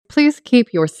Please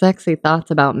keep your sexy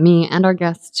thoughts about me and our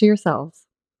guests to yourselves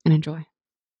and enjoy.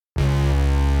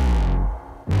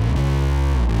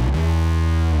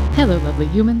 Hello, lovely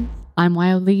humans. I'm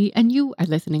Wild Lee, and you are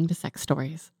listening to Sex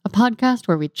Stories, a podcast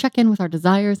where we check in with our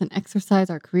desires and exercise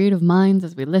our creative minds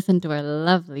as we listen to our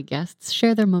lovely guests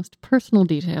share their most personal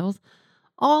details,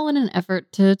 all in an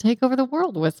effort to take over the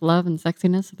world with love and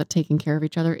sexiness so that taking care of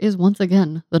each other is once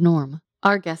again the norm.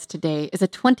 Our guest today is a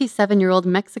 27-year-old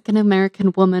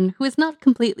Mexican-American woman who is not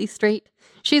completely straight.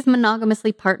 She's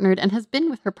monogamously partnered and has been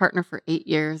with her partner for 8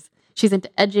 years. She's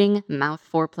into edging, mouth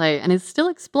foreplay, and is still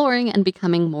exploring and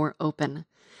becoming more open.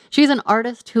 She's an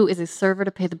artist who is a server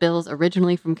to pay the bills,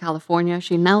 originally from California.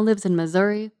 She now lives in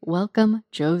Missouri. Welcome,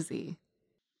 Josie.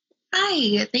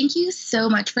 Hi, thank you so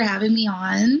much for having me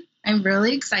on. I'm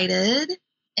really excited.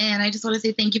 And I just want to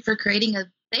say thank you for creating a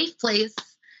safe place,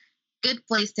 good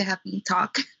place to have me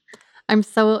talk. I'm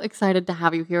so excited to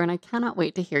have you here, and I cannot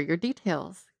wait to hear your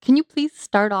details. Can you please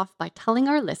start off by telling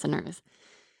our listeners,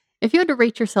 if you had to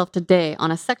rate yourself today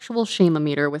on a sexual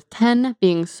shame-o-meter, with 10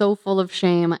 being so full of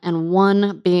shame and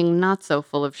 1 being not so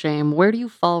full of shame, where do you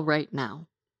fall right now?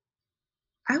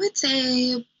 I would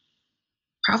say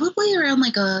probably around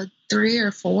like a 3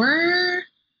 or 4,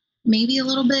 maybe a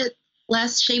little bit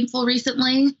less shameful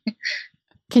recently.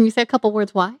 Can you say a couple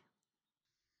words why?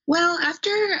 Well, after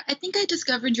I think I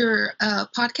discovered your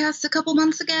podcast a couple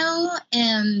months ago,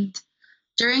 and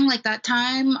during like that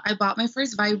time, I bought my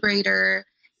first vibrator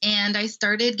and I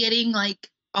started getting like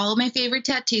all of my favorite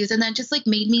tattoos, and that just like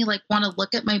made me like want to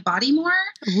look at my body more.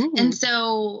 Ooh. And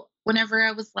so whenever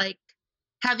I was like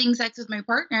having sex with my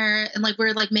partner and like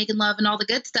we're like making love and all the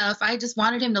good stuff, I just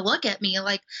wanted him to look at me.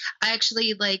 Like I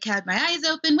actually like had my eyes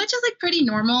open, which is like pretty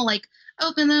normal, like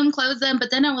open them, close them.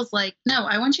 But then I was like, no,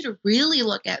 I want you to really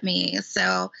look at me.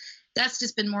 So that's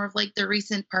just been more of like the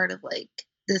recent part of like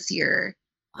this year.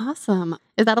 Awesome.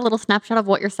 Is that a little snapshot of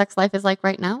what your sex life is like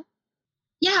right now?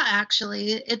 Yeah,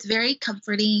 actually, it's very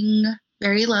comforting,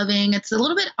 very loving. It's a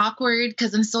little bit awkward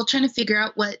because I'm still trying to figure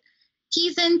out what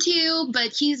he's into,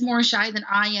 but he's more shy than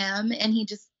I am, and he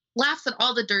just laughs at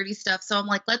all the dirty stuff. So I'm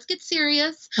like, let's get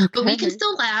serious, but we can Okay.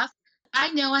 still laugh. I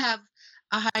know I have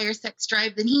a higher sex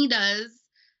drive than he does.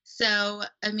 So,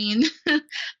 I mean,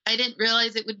 I didn't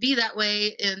realize it would be that way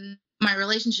in my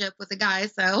relationship with a guy.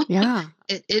 So Yeah.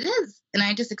 it is. And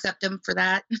I just accept him for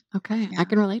that. Okay. I Yeah.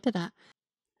 can relate to that.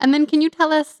 And then can you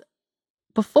tell us,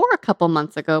 before a couple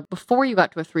months ago, before you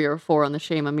got to a 3 or 4 on the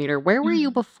shame-o-meter, where were you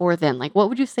Mhm. before then? Like, what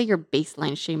would you say your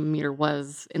baseline shame-o-meter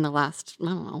was in the last, I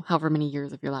don't know, however many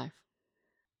years of your life?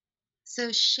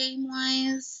 So shame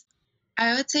wise,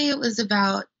 I would say it was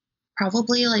about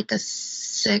probably like a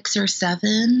 6 or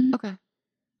 7. Okay.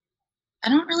 I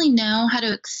don't really know how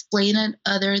to explain it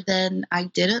other than I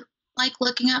didn't like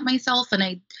looking at myself, and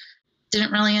I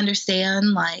didn't really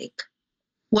understand like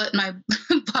what my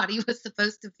body was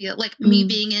supposed to feel like, me Mm.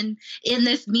 being in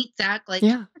this meat sack, like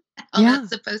Yeah. how Yeah. that's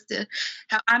supposed to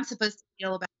how I'm supposed to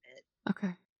feel about it.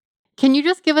 Okay. Can you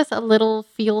just give us a little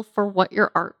feel for what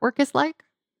your artwork is like?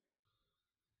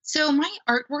 So my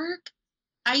artwork,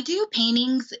 I do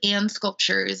paintings and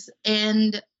sculptures,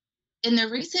 and in the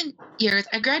recent years,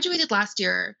 I graduated last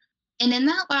year. And in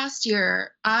that last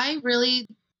year, I really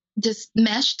just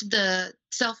meshed the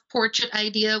self portrait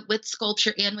idea with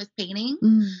sculpture and with painting.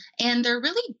 Mm. And they're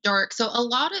really dark. So a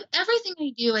lot of everything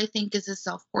I do, I think, is a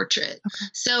self portrait. Okay.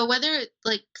 So whether it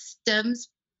like stems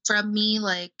from me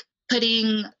like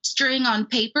putting string on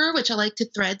paper, which I like to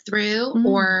thread through, Mm.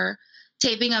 or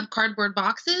taping up cardboard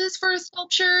boxes for a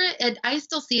sculpture, I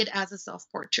still see it as a self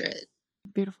portrait.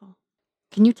 Beautiful.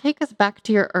 Can you take us back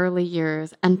to your early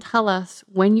years and tell us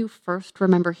when you first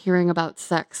remember hearing about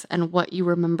sex and what you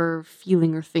remember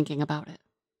feeling or thinking about it?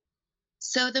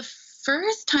 So the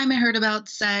first time I heard about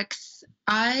sex,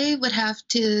 I would have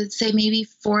to say maybe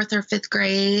fourth or fifth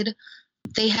grade.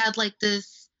 They had like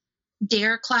this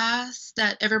DARE class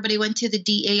that everybody went to, the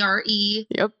DARE.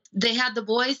 Yep. They had the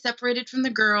boys separated from the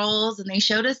girls and they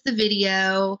showed us the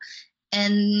video.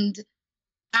 And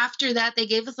after that, they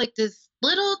gave us like this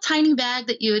little tiny bag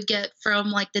that you would get from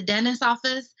like the dentist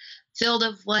office, filled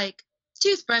of like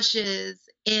toothbrushes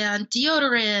and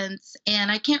deodorants.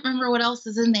 And I can't remember what else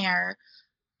is in there.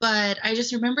 But I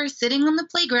just remember sitting on the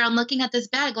playground looking at this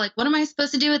bag, like, what am I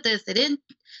supposed to do with this? They didn't,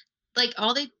 like,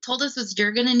 all they told us was,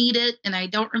 you're going to need it. And I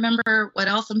don't remember what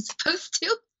else I'm supposed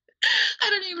to. I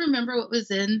don't even remember what was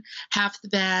in half the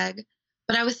bag.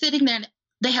 But I was sitting there and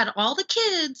they had all the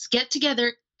kids get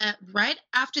together right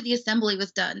after the assembly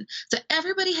was done. So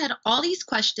everybody had all these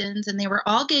questions and they were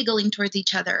all giggling towards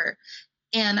each other.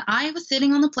 And I was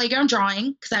sitting on the playground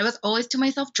drawing, because I was always to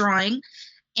myself drawing.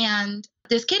 And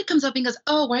this kid comes up and goes,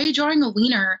 "Oh, why are you drawing a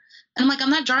wiener?" And I'm like, "I'm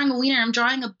not drawing a wiener. I'm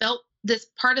drawing a belt, this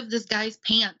part of this guy's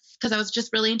pants," because I was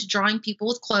just really into drawing people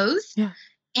with clothes. Yeah.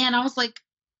 And I was like,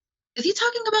 "Is he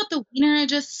talking about the wiener I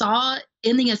just saw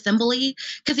in the assembly?"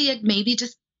 Because he had maybe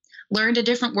just learned a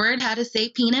different word, how to say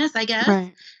penis, I guess.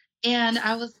 Right. And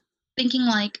I was thinking,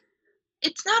 like,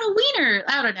 it's not a wiener.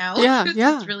 I don't know. Yeah, It's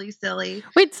yeah. just really silly.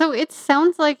 Wait, so it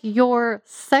sounds like your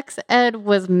sex ed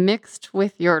was mixed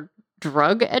with your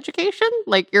drug education?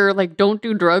 Like your like don't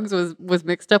do drugs was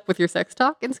mixed up with your sex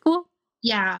talk in school?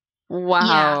 Yeah. Yeah.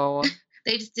 Wow.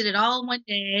 They just did it all in one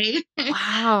day.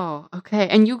 Wow. Okay.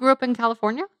 And you grew up in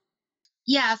California?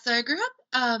 Yeah, so I grew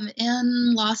up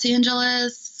in Los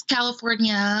Angeles,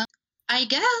 California. I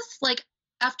guess like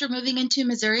after moving into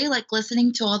Missouri, like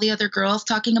listening to all the other girls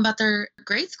talking about their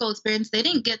grade school experience, they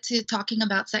didn't get to talking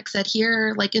about sex ed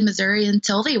here, like in Missouri,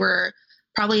 until they were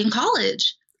probably in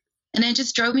college. And it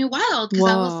just drove me wild because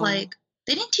I was Whoa. like,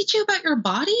 they didn't teach you about your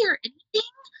body or anything,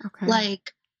 Okay.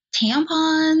 like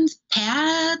tampons,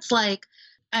 pads, like,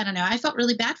 I don't know. I felt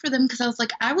really bad for them because I was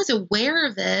like, I was aware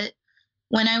of it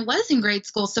when I was in grade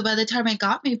school. So by the time I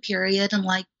got my period in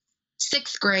like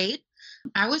sixth grade,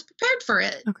 I was prepared for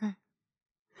it. Okay.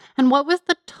 And what was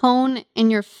the tone in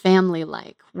your family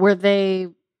like? Were they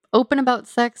open about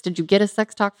sex? Did you get a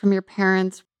sex talk from your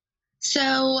parents?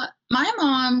 So my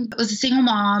mom was a single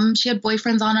mom. She had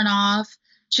boyfriends on and off.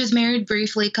 She was married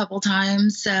briefly a couple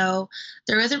times. So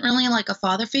there wasn't really like a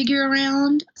father figure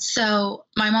around. So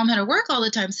my mom had to work all the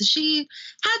time. So she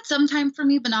had some time for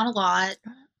me, but not a lot.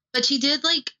 But she did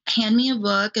like hand me a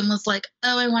book and was like,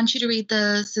 "Oh, I want you to read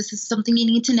this. This is something you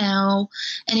need to know."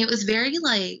 And it was very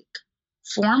like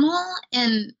formal.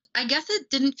 And I guess it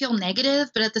didn't feel negative,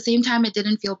 but at the same time, it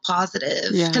didn't feel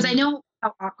positive because I Yeah. know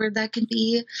how awkward that can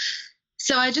be.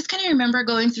 So I just kind of remember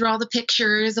going through all the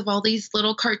pictures of all these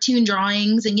little cartoon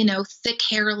drawings and, thick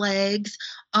hair legs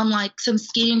on like some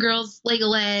skinny girl's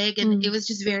leg. And it Mm. was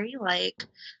just very like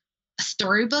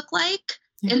storybook like.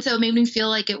 Yeah. And so it made me feel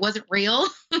like it wasn't real.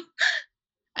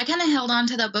 I kind of held on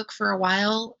to that book for a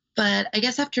while, but I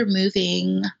guess after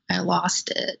moving, I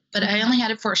lost it. But I Okay. only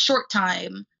had it for a short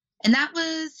time. And that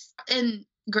was in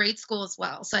grade school as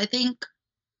well. So I think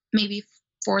maybe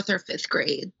fourth or fifth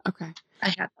grade, Okay. I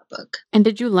had that book. And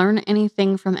did you learn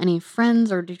anything from any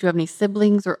friends, or did you have any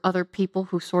siblings or other people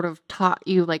who sort of taught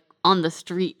you like on the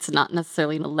streets, not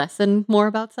necessarily in a lesson, more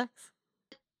about sex?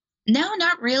 No,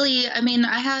 not really. I mean,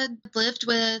 I had lived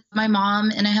with my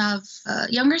mom and I have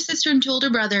a younger sister and two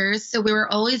older brothers. So we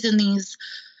were always in these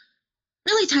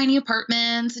really tiny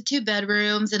apartments, two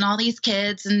bedrooms, and all these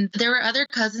kids. And there were other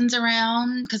cousins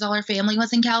around because all our family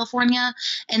was in California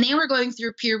and they were going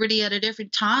through puberty at a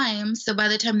different time. So by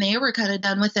the time they were kind of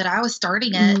done with it, I was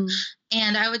starting it. Mm.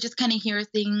 And I would just kind of hear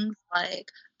things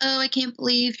like, "Oh, I can't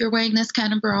believe you're wearing this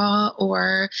kind of bra,"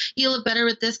 or "You look better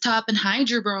with this top and hide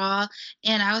your bra."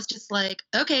 And I was just like,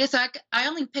 okay. So I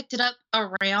only picked it up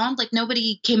around. Like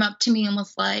nobody came up to me and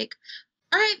was like,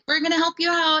 "All right, we're going to help you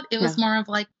out." It Yeah. was more of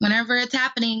like, whenever it's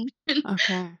happening,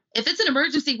 Okay. if it's an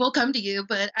emergency, we'll come to you.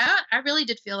 But I really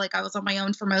did feel like I was on my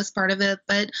own for most part of it.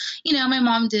 But, my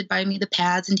mom did buy me the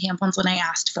pads and tampons when I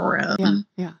asked for Yeah. them.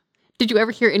 Yeah. Did you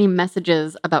ever hear any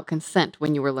messages about consent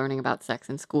when you were learning about sex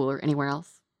in school or anywhere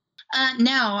else?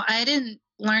 No, I didn't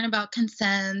learn about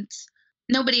consent.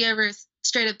 Nobody ever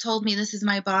straight up told me this is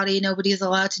my body. Nobody is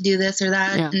allowed to do this or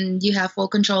that, Yeah. and you have full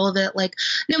control of it. Like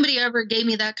nobody ever gave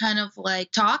me that kind of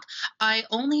like talk. I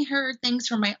only heard things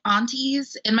from my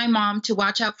aunties and my mom to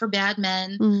watch out for bad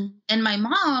men. Mm. And my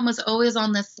mom was always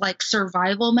on this like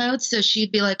survival mode. So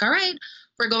she'd be like, "All right,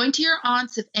 we're going to your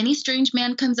aunt's. If any strange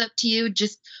man comes up to you,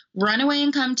 just run away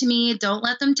and come to me. Don't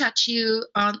let them touch you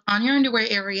on your underwear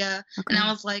area." Okay. And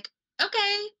I was like,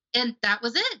 okay. And that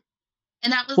was it.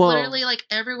 And that was Whoa. literally like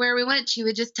everywhere we went, she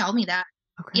would just tell me that.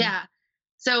 Okay. Yeah.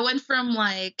 So it went from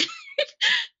like,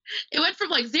 it went from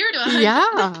like 0 to 100.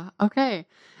 Yeah. Okay.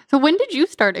 So when did you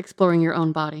start exploring your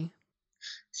own body?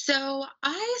 So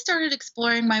I started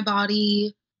exploring my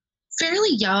body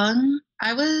fairly young.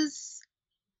 I was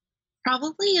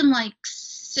probably in like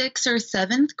sixth or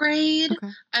seventh grade. Okay.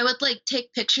 I would like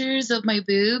take pictures of my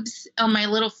boobs on my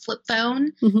little flip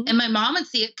phone, Mhm. and my mom would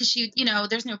see it because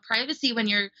there's no privacy when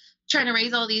you're trying to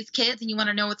raise all these kids and you want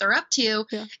to know what they're up to.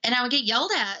 Yeah. And I would get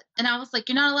yelled at, and I was like,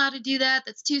 "You're not allowed to do that.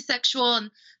 That's too sexual." And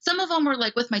some of them were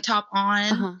like with my top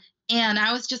on, Uh-huh. and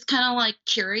I was just kind of like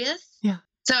curious. Yeah.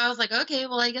 So I was like, okay,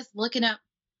 well, I guess looking at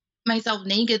myself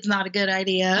naked's not a good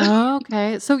idea.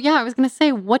 Okay. So yeah, I was gonna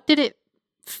say, what did it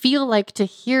feel like to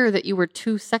hear that you were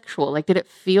too sexual? Like, did it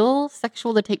feel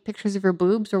sexual to take pictures of your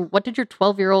boobs, or what did your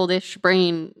 12-year-old-ish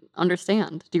brain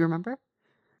understand? Do you remember?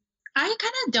 I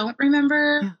kind of don't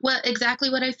remember Yeah.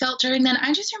 what I felt during then.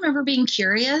 I just remember being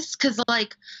curious because,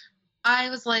 like, I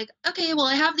was like, okay, well,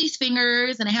 I have these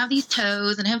fingers and I have these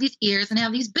toes and I have these ears and I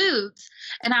have these boobs.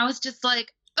 And I was just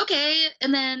like, okay.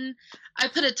 And then I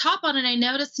put a top on and I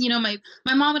noticed, my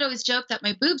mom would always joke that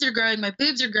my boobs are growing, my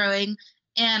boobs are growing.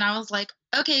 And I was like,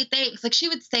 okay, thanks. Like she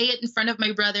would say it in front of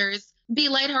my brothers, be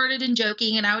lighthearted and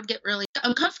joking. And I would get really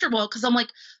uncomfortable because I'm like,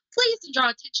 please don't draw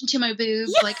attention to my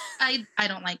boobs. Like I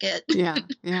don't like it. Yeah,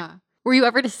 yeah. Were you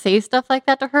ever to say stuff like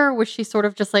that to her? Or was she sort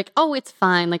of just like, "Oh, it's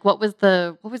fine." Like, what was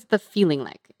the feeling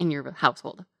like in your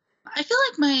household? I feel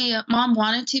like my mom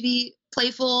wanted to be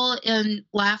playful and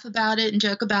laugh about it and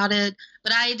joke about it,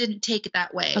 but I didn't take it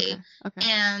that way. Okay,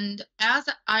 okay. And as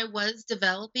I was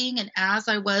developing and as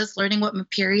I was learning what my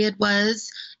period was,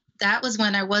 that was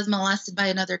when I was molested by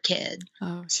another kid.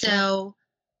 Oh, shit. So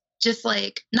just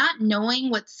like not knowing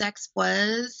what sex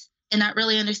was and not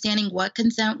really understanding what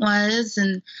consent was.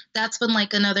 And that's when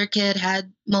like another kid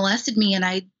had molested me. And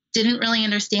I didn't really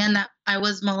understand that I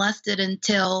was molested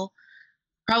until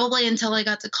probably until I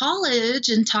got to college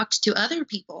and talked to other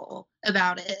people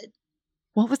about it.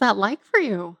 What was that like for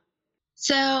you?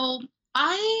 So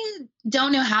I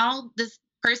don't know how this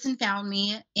person found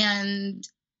me, and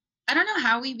I don't know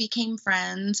how we became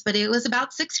friends, but it was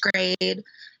about sixth grade.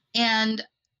 And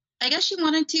I guess she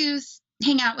wanted to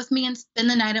hang out with me and spend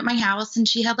the night at my house. And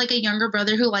she had like a younger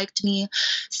brother who liked me.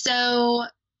 So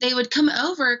they would come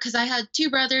over because I had two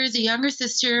brothers, a younger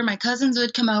sister. My cousins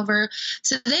would come over.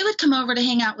 So they would come over to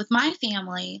hang out with my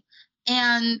family.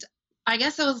 And I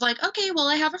guess I was like, okay, well,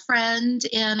 I have a friend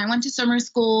and I went to summer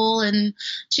school and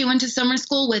she went to summer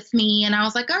school with me. And I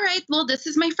was like, all right, well, this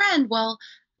is my friend. Well,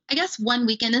 I guess one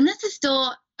weekend, and this is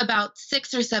still about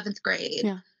sixth or seventh grade.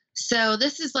 Yeah, So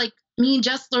this is like me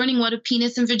just learning what a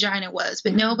penis and vagina was,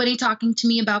 but yeah, nobody talking to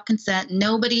me about consent.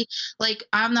 Nobody, like,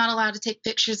 I'm not allowed to take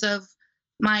pictures of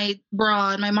my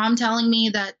bra. And my mom telling me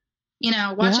that,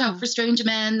 watch out yeah. for strange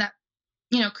men that,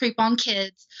 creep on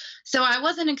kids. So I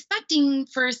wasn't expecting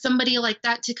for somebody like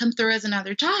that to come through as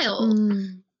another child.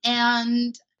 Mm,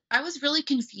 And I was really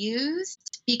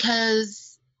confused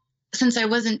because since I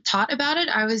wasn't taught about it,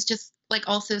 I was just like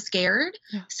also scared.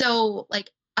 yeah. So like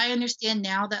I understand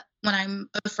now that when I'm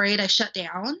afraid, I shut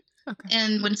down. Okay.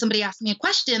 And when somebody asks me a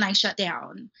question, I shut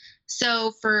down.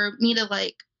 So for me to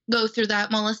like go through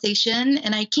that molestation,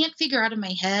 and I can't figure out in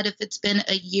my head if it's been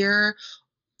a year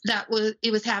that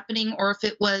it was happening or if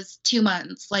it was 2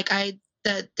 months. Like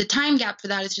the time gap for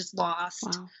that is just lost.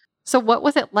 Wow. So what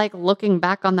was it like looking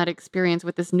back on that experience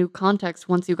with this new context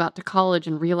once you got to college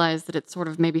and realized that it sort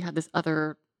of maybe had this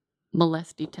other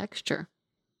molesty texture?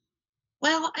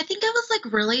 Well, I think I was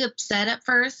like really upset at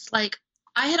first. Like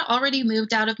I had already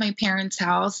moved out of my parents'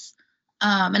 house.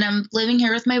 And I'm living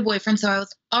here with my boyfriend. So I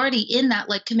was already in that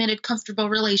like committed, comfortable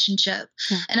relationship.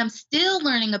 Yeah, And I'm still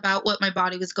learning about what my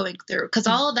body was going through. Cause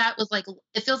yeah. all of that was like,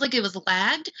 it feels like it was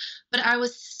lagged, but I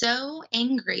was so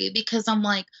angry because I'm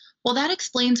like, well, that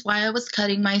explains why I was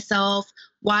cutting myself,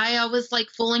 why I was like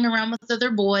fooling around with other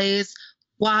boys,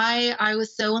 why I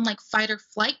was so in like fight or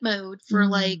flight mode for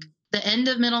like Mm, the end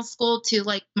of middle school to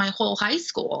like my whole high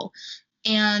school.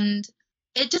 And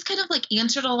it just kind of like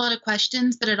answered a lot of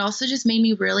questions, but it also just made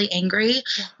me really angry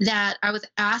yeah. that I was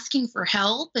asking for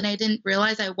help and I didn't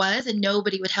realize I was, and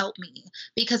nobody would help me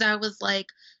because I was like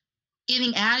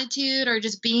giving attitude or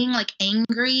just being like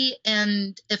angry.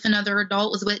 And if another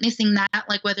adult was witnessing that,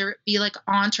 like whether it be like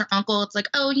aunt or uncle, it's like,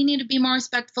 oh, you need to be more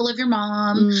respectful of your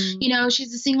mom. Mm,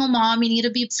 She's a single mom. You need to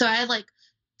be. So I like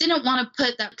didn't want to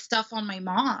put that stuff on my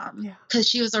mom yeah. because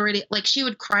she was already like, she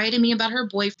would cry to me about her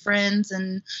boyfriends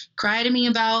and cry to me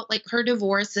about like her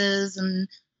divorces and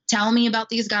tell me about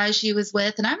these guys she was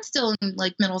with. And I'm still in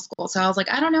like middle school. So I was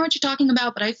like, I don't know what you're talking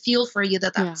about, but I feel for you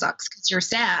that Yeah. sucks because you're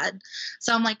sad.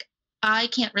 So I'm like, I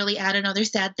can't really add another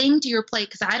sad thing to your plate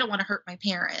because I don't want to hurt my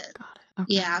parent. Got it.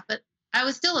 Okay. Yeah, but I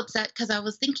was still upset because I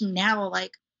was thinking now,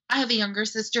 like, I have a younger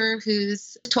sister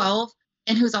who's 12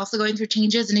 and who's also going through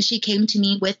changes. And if she came to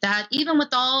me with that, even with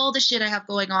all the shit I have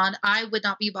going on, I would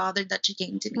not be bothered that she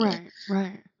came to me. Right,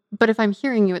 right. But if I'm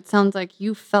hearing you, it sounds like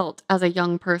you felt as a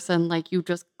young person like you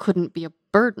just couldn't be a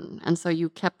burden, and so you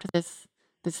kept this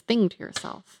thing to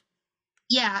yourself.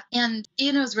 Yeah. And,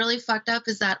 what's really fucked up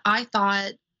is that I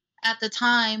thought at the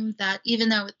time that even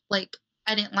though, like,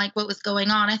 I didn't like what was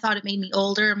going on, I thought it made me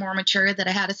older and more mature that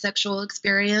I had a sexual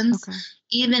experience. Okay.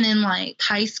 Even in like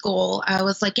high school, I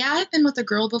was like, yeah, I've been with a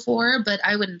girl before, but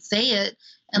I wouldn't say it.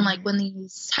 And like Right. when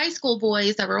these high school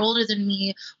boys that were older than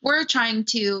me were trying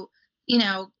to, you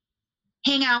know,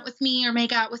 hang out with me or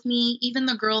make out with me, even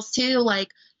the girls too,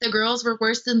 like the girls were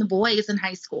worse than the boys in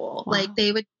high school. Like Wow.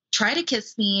 they would try to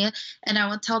kiss me, and I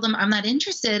would tell them I'm not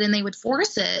interested, and they would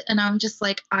force it. And I'm just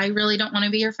like, I really don't want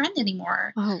to be your friend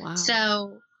anymore. Oh, wow.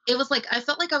 So it was like, I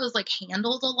felt like I was like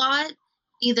handled a lot,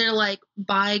 either like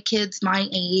by kids my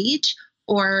age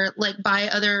or like by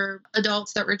other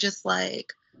adults that were just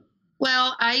like,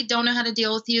 well, I don't know how to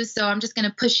deal with you, so I'm just going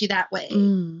to push you that way.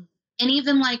 Mm, And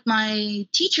even like my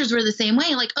teachers were the same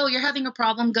way, like, oh, you're having a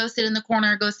problem, go sit in the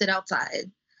corner, go sit outside.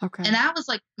 okay. And that was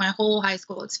like my whole high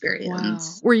school Wow.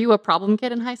 experience. Were you a problem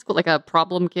kid in high school? Like a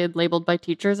problem kid labeled by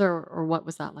teachers, or what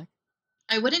was that like?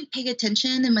 I wouldn't pay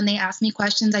attention, and when they asked me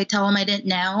questions, I tell them I didn't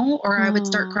know, or I would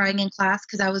start Oh, crying in class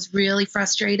because I was really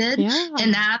frustrated, yeah.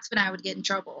 and that's when I would get in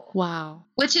trouble, Wow.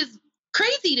 which is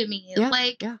crazy to me. Yeah.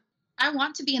 Like, Yeah. I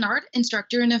want to be an art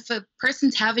instructor, and if a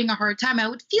person's having a hard time, I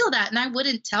would feel that, and I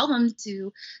wouldn't tell them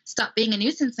to stop being a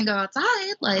nuisance and go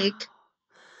outside. Like,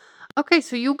 Okay,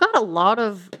 so you got a lot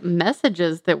of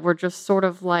messages that were just sort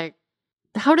of like,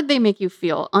 how did they make you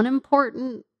feel?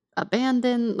 Unimportant?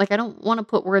 Abandoned? Like, I don't want to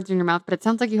put words in your mouth, but it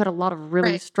sounds like you had a lot of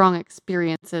really right. strong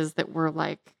experiences that were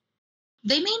like,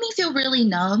 They made me feel really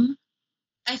numb.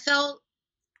 I felt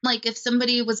like if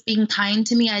somebody was being kind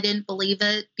to me, I didn't believe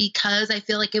it because I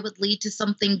feel like it would lead to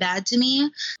something bad to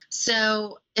me.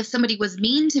 So if somebody was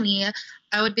mean to me,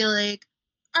 I would be like,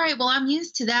 all right, well, I'm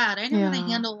used to that. I know how to yeah,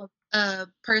 handle a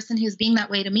person who's being that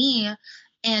way to me.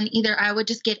 And either I would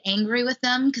just get angry with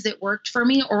them because it worked for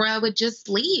me, or I would just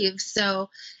leave. So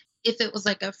if it was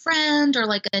like a friend or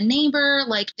like a neighbor,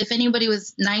 like if anybody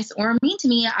was nice or mean to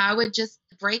me, I would just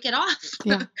break it off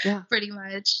yeah, yeah. pretty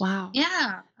much. Wow.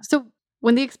 Yeah. So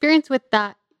when the experience with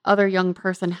that other young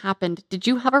person happened, did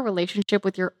you have a relationship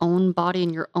with your own body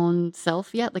and your own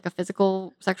self yet? Like a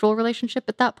physical sexual relationship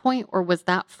at that point? Or was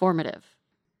that formative?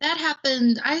 That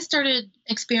happened. I started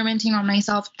experimenting on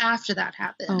myself after that Oh,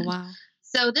 happened. wow.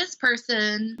 So this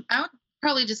person, I would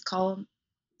probably just call him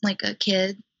like a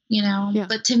kid, Yeah.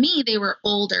 but to me, they were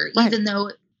older, Right. even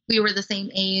though we were the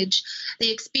same age. The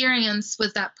experience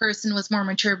with that person was more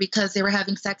mature because they were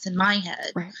having sex in my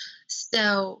head. Right.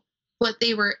 So what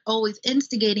they were always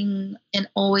instigating and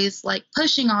always like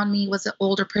pushing on me was the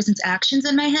older person's actions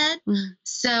in my head. Mm,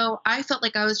 So I felt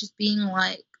like I was just being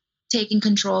like taken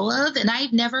control of, and I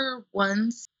never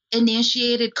once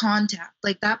initiated contact.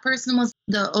 Like that person was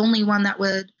the only one that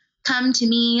would come to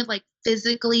me, like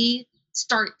physically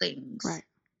start things. right.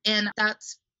 And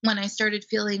that's when I started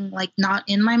feeling like not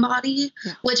in my body,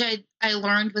 Yeah. which I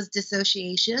learned was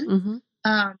dissociation,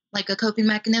 Mm-hmm. like a coping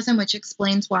mechanism, which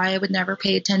explains why I would never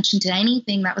pay attention to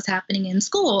anything that was happening in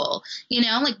school.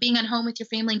 Like being at home with your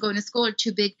family and going to school are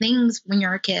two big things when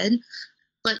you're a kid.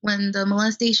 But when the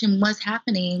molestation was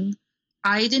happening,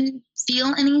 I didn't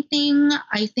feel anything.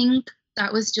 I think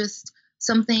that was just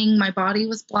something my body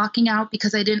was blocking out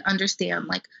because I didn't understand.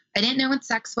 Like, I didn't know what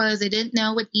sex was. I didn't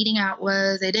know what eating out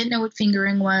was. I didn't know what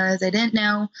fingering was. I didn't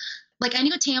know. Like, I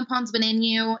knew a tampon's been in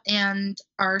you, and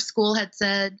our school had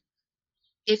said,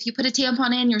 if you put a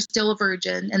tampon in, you're still a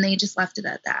virgin. And they just left it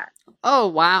at that. Oh,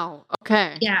 wow.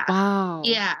 Okay. Yeah. Wow.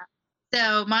 Yeah.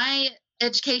 So my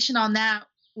education on that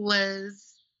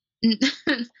was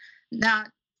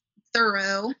not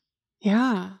thorough.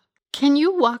 Yeah. Can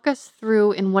you walk us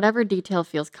through, in whatever detail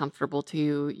feels comfortable to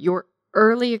you, your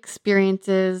early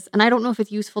experiences? And I don't know if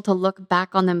it's useful to look back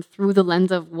on them through the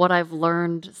lens of what I've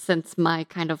learned since my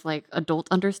kind of like adult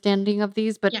understanding of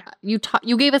these, but Yeah.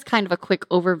 you gave us kind of a quick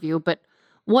overview, but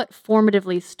what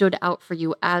formatively stood out for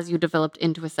you as you developed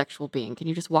into a sexual being? Can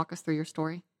you just walk us through your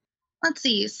story? Let's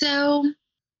see. So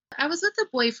I was with a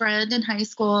boyfriend in high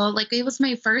school. Like, it was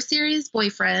my first serious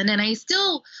boyfriend. And I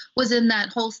still was in that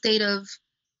whole state of,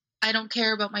 I don't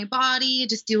care about my body.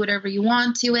 Just do whatever you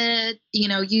want to it.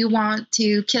 You want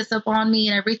to kiss up on me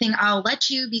and everything, I'll let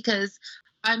you, because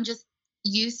I'm just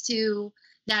used to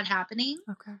that happening.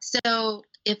 Okay. So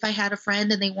if I had a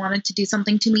friend and they wanted to do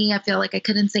something to me, I feel like I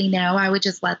couldn't say no. I would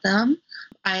just let them.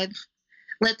 I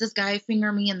let this guy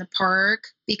finger me in the park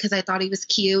because I thought he was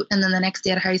cute. And then the next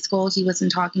day at high school, he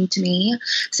wasn't talking to me.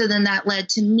 So then that led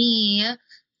to me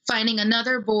finding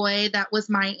another boy that was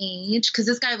my age, because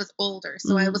this guy was older.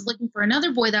 So I was looking for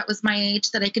another boy that was my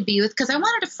age that I could be with, because I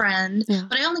wanted a friend, Yeah.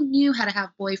 but I only knew how to have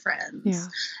boyfriends. Yeah.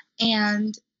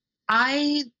 And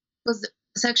I was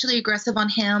sexually aggressive on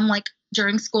him. Like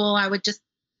during school, I would just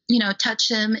touch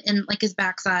him in like his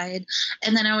backside.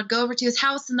 And then I would go over to his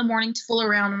house in the morning to fool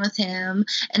around with him.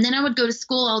 And then I would go to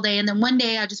school all day. And then one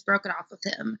day I just broke it off with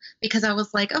him because I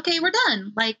was like, okay, we're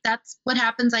done. Like, that's what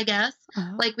happens, I guess.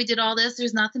 Uh-huh. Like, we did all this.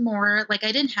 There's nothing more. Like,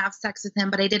 I didn't have sex with him,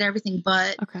 but I did everything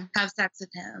but Okay. have sex with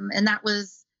him. And that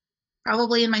was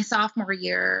probably in my sophomore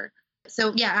year.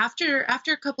 So yeah, after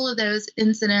a couple of those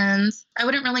incidents, I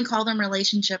wouldn't really call them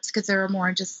relationships because they were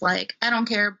more just like, I don't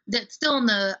care. That's still in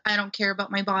the I don't care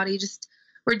about my body. Just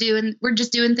we're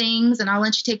just doing things, and I'll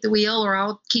let you take the wheel, or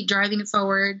I'll keep driving it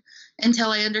forward until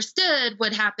I understood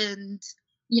what happened.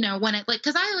 When it, like,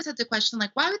 because I always had the question,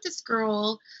 like, why would this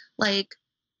girl, like,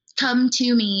 come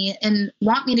to me and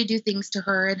want me to do things to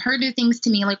her and her do things to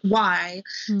me, like, why?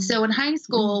 So in high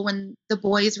school, when the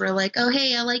boys were like, oh,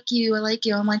 hey, I like you,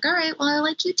 I'm like, all right, well, I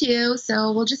like you too,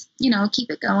 so we'll just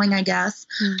keep it going, I guess.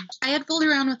 I had fooled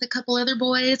around with a couple other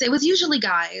boys. It was usually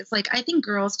guys. Like, I think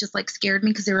girls just like scared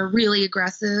me because they were really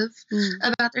aggressive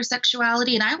about their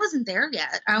sexuality, and I wasn't there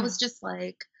yet. I was just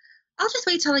like, I'll just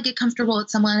wait till I get comfortable with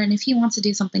someone, and if he wants to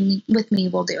do something with me,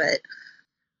 we'll do it.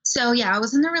 So yeah, I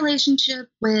was in a relationship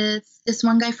with this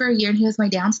one guy for a year, and he was my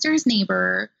downstairs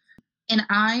neighbor. And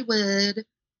I would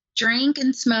drink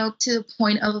and smoke to the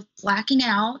point of blacking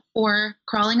out or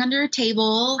crawling under a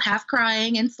table, half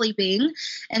crying and sleeping.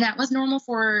 And that was normal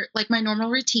for like my normal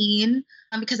routine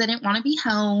because I didn't want to be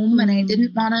home and I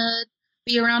didn't want to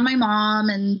be around my mom.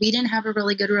 And we didn't have a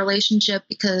really good relationship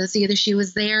because either she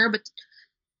was there,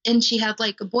 and she had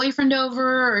like a boyfriend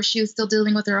over, or she was still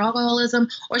dealing with her alcoholism,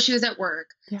 or she was at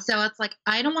work. Yeah. So it's like,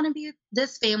 I don't want to be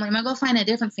this family. I'm going to go find a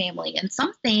different family. And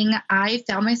something I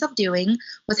found myself doing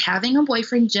was having a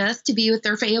boyfriend just to be with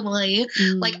their family.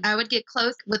 Like, I would get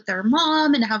close with their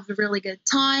mom and have a really good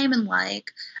time. And like,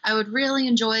 I would really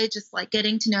enjoy just like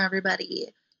getting to know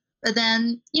everybody. But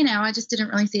then, I just didn't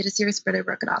really see it as serious, but I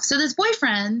broke it off. So this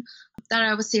boyfriend that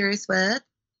I was serious with,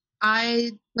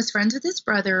 I was friends with his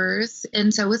brothers,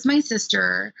 and so was my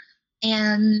sister.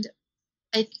 And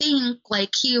I think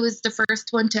like he was the first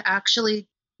one to actually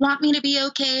want me to be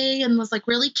okay, and was like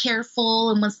really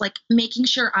careful, and was like making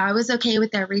sure I was okay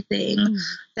with everything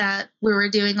that we were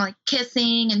doing, like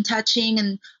kissing and touching,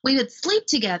 and we would sleep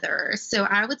together. So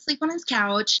I would sleep on his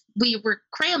couch. We were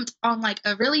cramped on like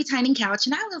a really tiny couch,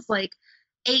 and I was like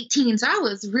 18, so I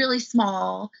was really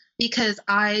small because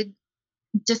I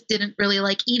just didn't really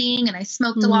like eating, and I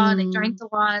smoked a lot, I drank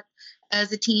a lot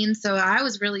as a teen, so I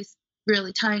was really,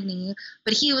 really tiny.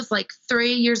 But he was like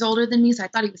 3 years older than me, so I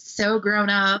thought he was so grown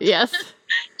up. Yes.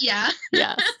 Yeah.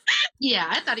 Yes. Yeah,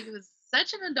 I thought he was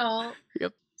such an adult.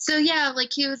 Yep. So yeah,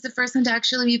 like he was the first one to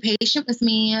actually be patient with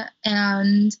me,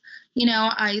 and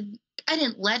I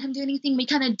didn't let him do anything. We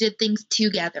kind of did things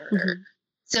together.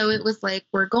 So it was like,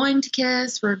 we're going to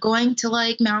kiss, we're going to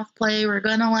like mouth play, we're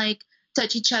gonna like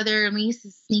touch each other, and we used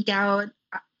to sneak out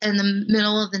in the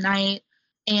middle of the night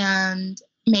and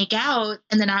make out,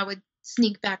 and then I would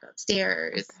sneak back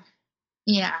upstairs. Okay.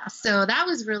 Yeah, so that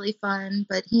was really fun,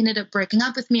 but he ended up breaking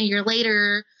up with me a year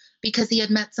later because he had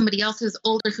met somebody else who was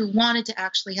older who wanted to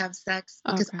actually have sex,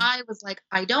 because I was like,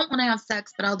 I don't want to have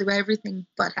sex, but I'll do everything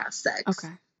but have sex.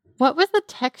 Okay. What was the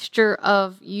texture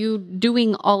of you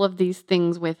doing all of these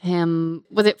things with him?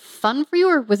 Was it fun for you,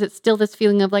 or was it still this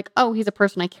feeling of like, oh, he's a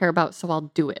person I care about, so I'll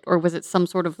do it? Or was it some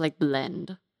sort of like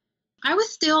blend? I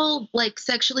was still like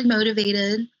sexually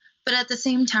motivated, but at the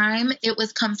same time, it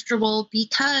was comfortable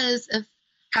because of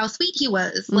how sweet he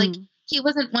was. Like, he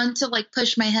wasn't one to like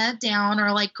push my head down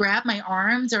or like grab my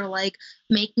arms or like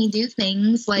make me do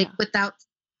things like without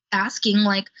asking.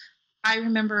 Like, I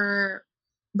remember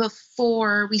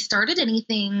before we started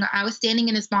anything, I was standing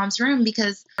in his mom's room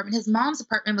because his mom's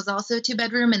apartment was also a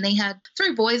 2-bedroom, and they had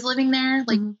 3 boys living there,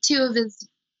 like 2 of his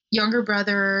younger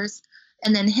brothers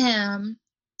and then him.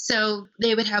 So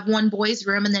they would have 1 boy's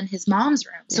room and then his mom's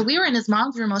room. So we were in his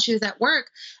mom's room while she was at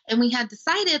work, and we had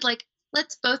decided like,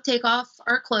 let's both take off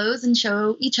our clothes and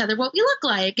show each other what we look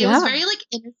like. It was very like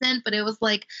innocent, but it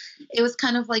was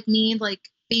kind of like me like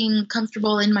being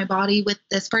comfortable in my body with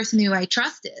this person who I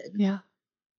trusted. Yeah.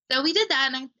 So we did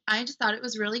that, and I just thought it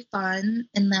was really fun.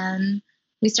 And then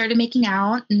we started making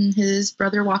out, and his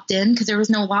brother walked in because there was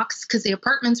no locks because the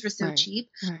apartments were so cheap.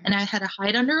 And I had to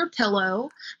hide under a pillow,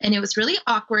 and it was really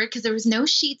awkward because there was no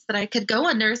sheets that I could go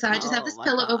under. So I just had this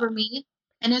pillow over me,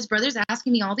 and his brother's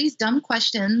asking me all these dumb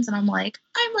questions. And I'm like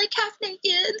half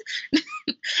naked.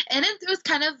 And it was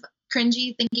kind of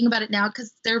cringy thinking about it now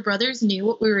because their brothers knew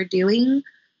what we were doing,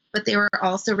 but they were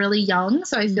also really young.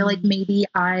 So I feel like maybe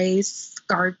I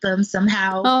scarred them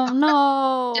somehow. Oh,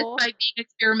 no. Just by being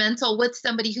experimental with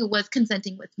somebody who was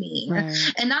consenting with me. Right.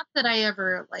 And not that I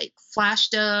ever like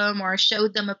flashed them or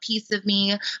showed them a piece of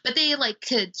me, but they like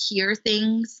could hear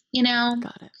things,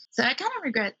 Got it. So I kind of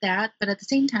regret that. But at the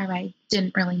same time, I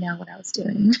didn't really know what I was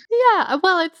doing. Yeah.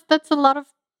 Well, that's a lot of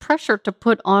pressure to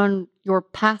put on your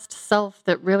past self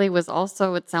that really was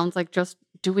also, it sounds like, just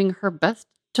doing her best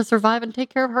to survive and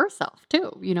take care of herself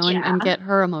too, and get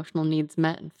her emotional needs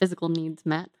met and physical needs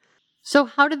met. So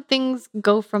how did things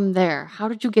go from there? How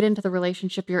did you get into the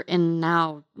relationship you're in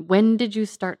now? When did you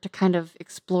start to kind of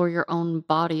explore your own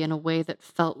body in a way that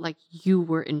felt like you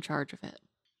were in charge of it?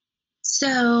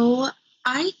 So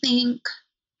I think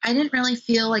I didn't really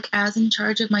feel like as in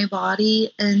charge of my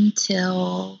body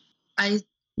until I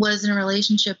was in a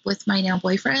relationship with my now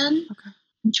boyfriend. Okay.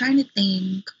 I'm trying to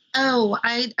think. Oh,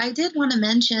 I did want to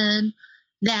mention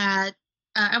that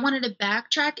I wanted to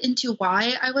backtrack into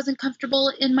why I wasn't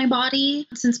comfortable in my body.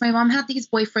 Since my mom had these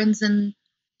boyfriends and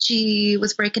she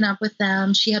was breaking up with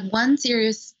them, she had one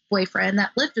serious boyfriend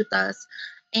that lived with us.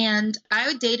 And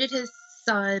I dated his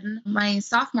son my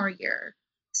sophomore year.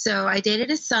 So I dated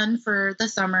his son for the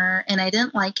summer and I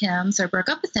didn't like him. So I broke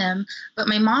up with him. But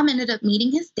my mom ended up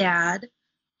meeting his dad.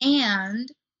 And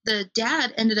the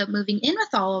dad ended up moving in with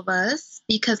all of us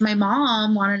because my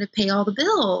mom wanted to pay all the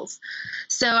bills.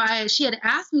 So she had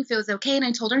asked me if it was okay, and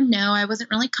I told her no, I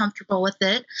wasn't really comfortable with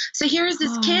it. So here's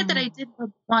this kid that I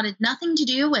Oh. wanted nothing to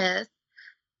do with,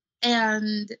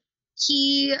 and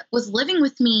he was living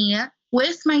with me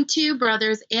with my two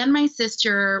brothers and my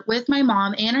sister with my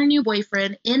mom and her new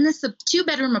boyfriend in this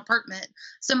 2-bedroom apartment.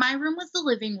 So my room was the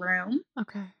living room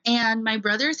Okay. and my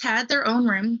brothers had their own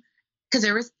room because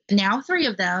there was now 3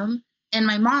 of them, and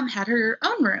my mom had her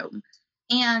own room.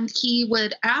 And he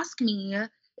would ask me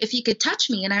if he could touch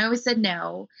me, and I always said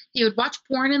no. He would watch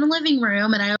porn in the living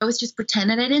room, and I always just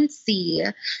pretended I didn't see.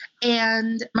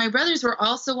 And my brothers were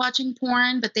also watching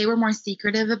porn, but they were more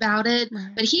secretive about it.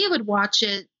 Right. But he would watch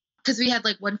it because we had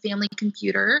like one family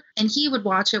computer, and he would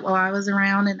watch it while I was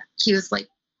around, and he was like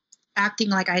acting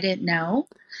like I didn't know.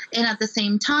 And at the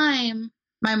same time,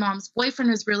 my mom's boyfriend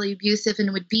was really abusive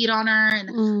and would beat on her. And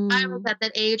I was Mm. at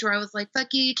that age where I was like, fuck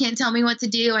you, you can't tell me what to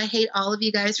do. I hate all of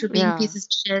you guys for being Yeah. pieces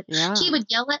of shit. Yeah. He would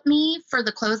yell at me for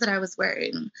the clothes that I was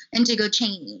wearing and to go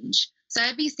change. So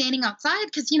I'd be standing outside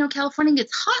because, California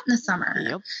gets hot in the summer.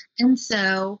 Yep. And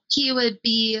so he would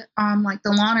be on like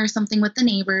the lawn or something with the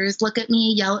neighbors, look at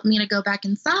me, yell at me to go back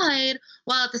inside,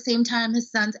 while at the same time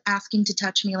his son's asking to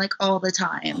touch me like all the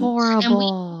time. And we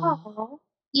Horrible. all,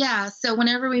 yeah, so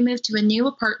whenever we moved to a new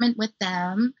apartment with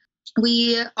them,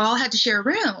 we all had to share a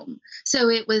room. So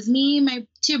it was me, my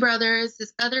two brothers,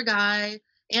 this other guy,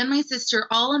 and my sister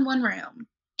all in one room.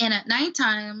 And at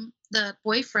nighttime, the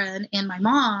boyfriend and my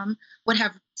mom would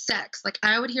have sex. Like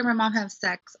I would hear my mom have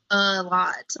sex a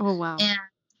lot. Oh, wow. And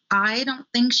I don't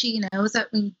think she knows that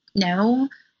we know,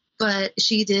 but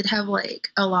she did have like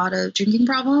a lot of drinking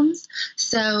problems.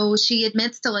 So she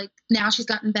admits to like now she's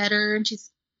gotten better and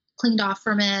she's cleaned off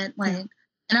from it. Like, Yeah.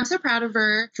 and I'm so proud of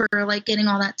her for like getting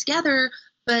all that together.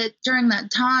 But during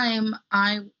that time,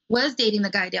 I was dating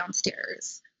the guy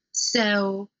downstairs.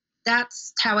 So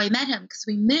that's how I met him because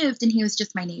we moved and he was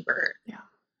just my neighbor. Yeah.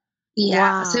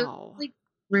 Yeah. So Wow. like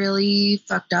really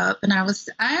fucked up. And I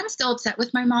am still upset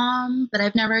with my mom, but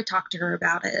I've never talked to her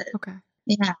about it. Okay.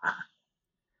 Yeah.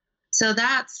 So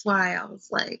that's why I was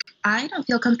like, I don't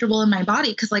feel comfortable in my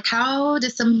body because, like, how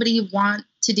does somebody want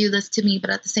to do this to me, but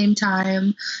at the same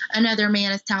time, another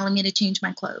man is telling me to change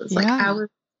my clothes? Like, I Yeah. was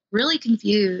really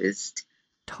confused.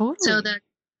 So Totally.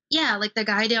 yeah, like the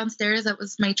guy downstairs that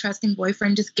was my trusting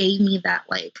boyfriend just gave me that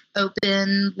like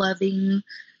open, loving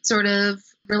sort of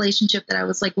relationship that I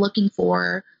was like looking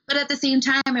for. But at the same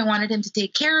time, I wanted him to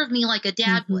take care of me like a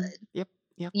dad Mhm. would. Yep.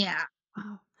 Yep. Yeah.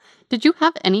 Wow. Did you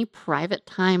have any private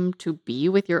time to be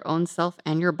with your own self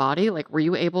and your body? Like, were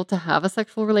you able to have a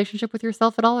sexual relationship with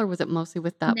yourself at all, or was it mostly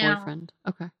with that Now, boyfriend?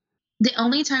 Okay. the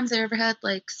only times I ever had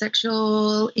like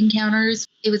sexual encounters,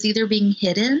 it was either being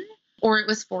hidden or it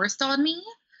was forced on me.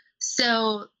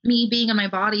 So, me being in my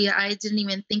body, I didn't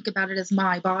even think about it as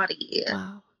my body.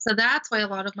 Wow. So, that's why a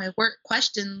lot of my work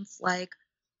questions, like,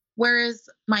 where is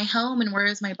my home and where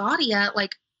is my body at?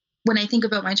 Like, when I think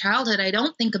about my childhood, I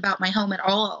don't think about my home at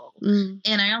all. Mm.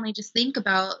 And I only just think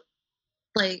about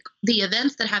like the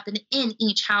events that happen in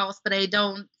each house, but I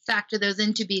don't factor those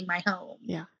into being my home.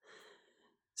 Yeah.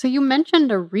 So you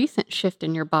mentioned a recent shift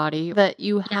in your body that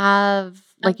you Yeah. have,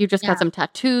 Oh, like you just got yeah. some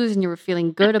tattoos and you were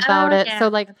feeling good about Oh, it. yeah. So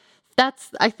like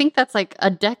I think that's like a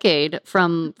decade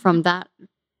from that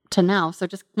to now. So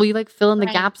just will you like fill in the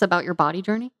Right. gaps about your body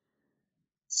journey?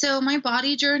 So my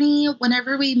body journey,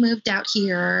 whenever we moved out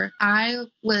here, I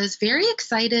was very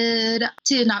excited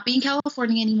to not be in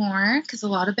California anymore because a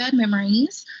lot of bad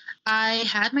memories. I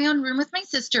had my own room with my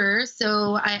sister,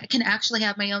 so I can actually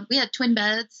have my own. We had twin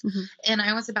beds, Mhm. and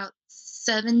I was about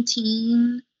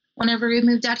 17 whenever we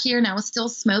moved out here, and I was still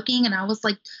smoking, and I was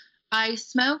like, I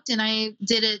smoked and I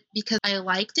did it because I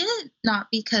liked it, not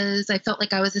because I felt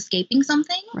like I was escaping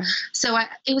something. Right. So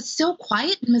it was so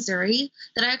quiet in Missouri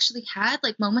that I actually had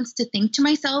like moments to think to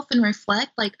myself and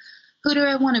reflect, like, who do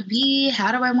I want to be?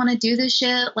 How do I want to do this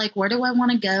shit? Like, where do I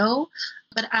want to go?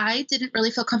 But I didn't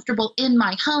really feel comfortable in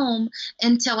my home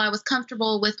until I was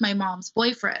comfortable with my mom's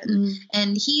boyfriend. Mm.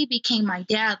 And he became my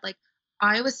dad. Like,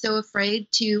 I was so afraid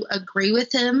to agree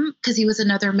with him because he was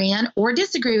another man or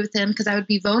disagree with him because I would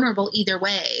be vulnerable either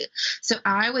way. So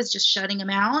I was just shutting him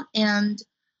out. And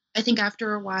I think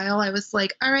after a while, I was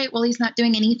like, all right, well, he's not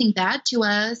doing anything bad to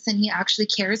us and he actually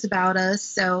cares about us.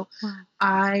 So Wow.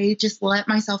 I just let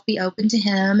myself be open to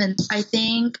him. And I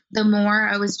think the more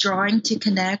I was drawing to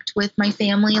connect with my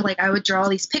family, like I would draw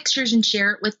these pictures and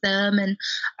share it with them. And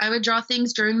I would draw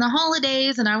things during the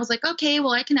holidays. And I was like, okay,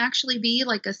 well, I can actually be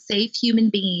like a safe human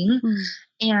being. Mm.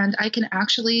 And I can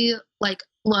actually like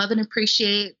love and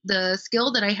appreciate the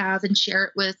skill that I have and share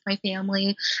it with my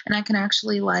family. And I can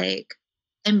actually like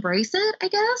embrace it, I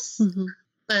guess. Mhm.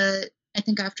 But I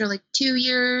think after like 2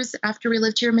 years after we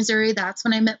lived here in Missouri, that's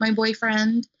when I met my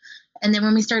boyfriend. And then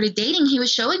when we started dating, he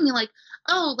was showing me like,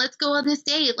 oh, let's go on this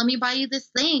date. Let me buy you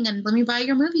this thing and let me buy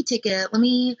your movie ticket. Let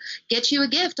me get you a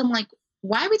gift. I'm like,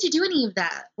 why would you do any of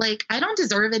that? Like, I don't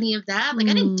deserve any of that. Like,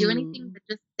 I didn't do anything but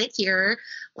just sit here.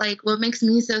 Like, what makes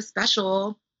me so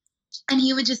special? And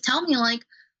he would just tell me like,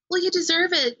 well, you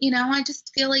deserve it. You know, I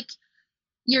just feel like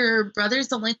your brothers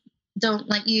don't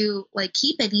let you like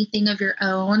keep anything of your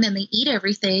own and they eat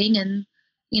everything and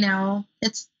you know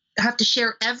it's I have to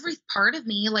share every part of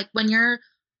me. Like when you're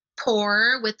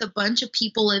poor with a bunch of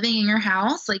people living in your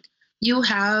house, like you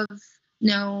have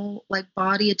no like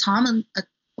body autonomy.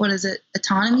 What is it,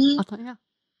 autonomy? Yeah.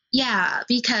 Yeah,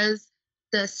 because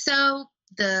the soap,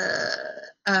 the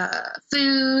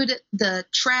food, the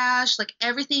trash, like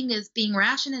everything is being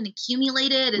rationed and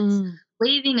accumulated. It's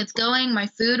leaving, it's going. My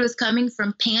food was coming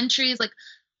from pantries. Like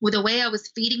with the way I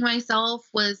was feeding myself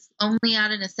was only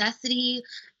out of necessity.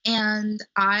 And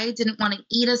I didn't want to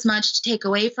eat as much to take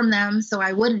away from them, so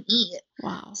I wouldn't eat.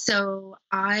 Wow. So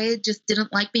I just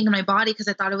didn't like being in my body because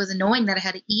I thought it was annoying that I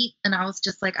had to eat. And I was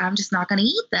just like, I'm just not going to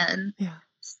eat then. Yeah.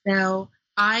 So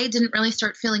I didn't really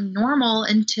start feeling normal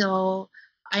until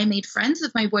I made friends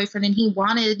with my boyfriend and he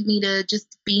wanted me to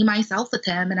just be myself with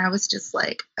him. And I was just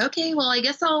like, okay, well, I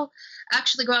guess I'll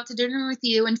actually go out to dinner with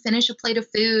you and finish a plate of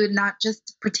food, not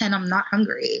just pretend I'm not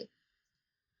hungry.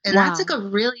 And that took a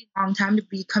really long time to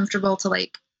be comfortable to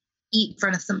like eat in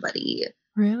front of somebody.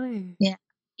 Really? Yeah.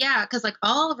 Yeah. Cause like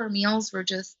all of our meals were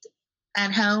just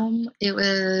at home. It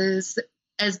was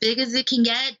as big as it can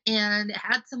get and it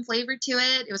had some flavor to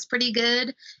it. It was pretty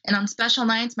good. And on special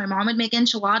nights, my mom would make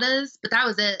enchiladas, but that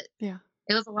was it. Yeah.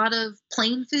 It was a lot of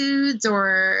plain foods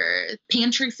or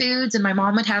pantry foods. And my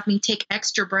mom would have me take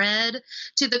extra bread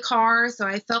to the car. So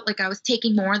I felt like I was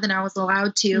taking more than I was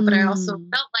allowed to, but I also felt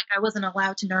like I wasn't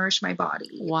allowed to nourish my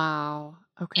body. Wow.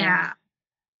 Okay. Yeah.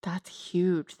 That's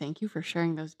huge. Thank you for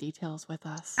sharing those details with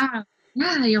us.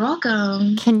 Yeah, you're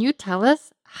welcome. Can you tell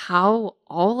us how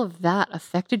all of that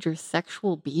affected your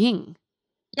sexual being?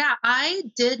 Yeah, I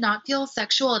did not feel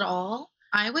sexual at all.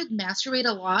 I would masturbate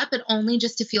a lot, but only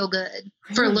just to feel good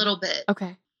for a Really? little bit.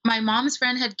 Okay. My mom's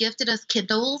friend had gifted us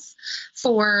Kindles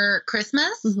for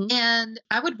Christmas, and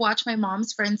I would watch my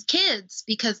mom's friends' kids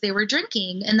because they were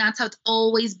drinking, and that's how it's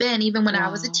always been, even when I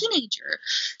was a Wow. teenager.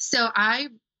 So I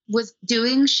was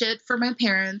doing shit for my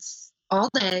parents all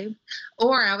day,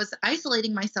 or I was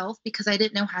isolating myself because I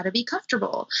didn't know how to be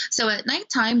comfortable. So at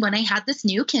nighttime, when I had this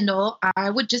new Kindle, I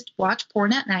would just watch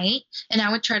porn at night, and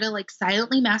I would try to like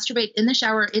silently masturbate in the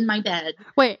shower in my bed.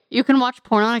 Wait, you can watch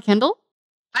porn on a Kindle?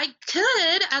 I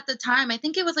could at the time. I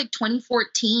think it was like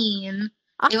 2014.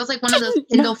 It was like one of those didn't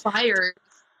Kindle know. Fires.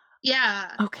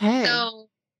 Yeah. Okay. So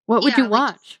What would yeah, you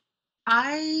like watch?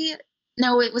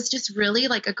 no, it was just really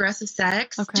like aggressive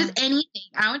sex. Okay. Just anything.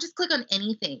 I would just click on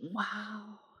anything.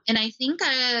 Wow. And I think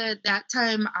that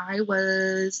time I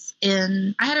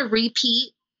had a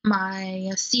repeat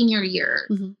my senior year.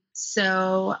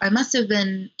 So I must have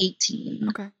been 18.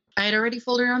 Okay. I had already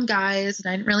fooled around guys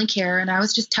and I didn't really care. And I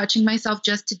was just touching myself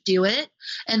just to do it.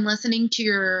 And listening to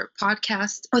your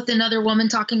podcast with another woman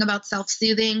talking about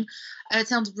self-soothing, it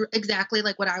sounds exactly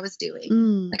like what I was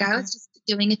doing. Like I was just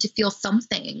doing it to feel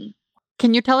something.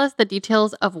 Can you tell us the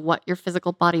details of what your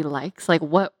physical body likes? Like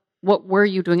what were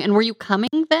you doing? And were you coming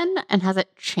then? And has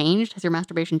it changed? Has your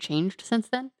masturbation changed since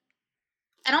then?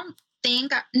 I don't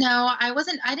think, no,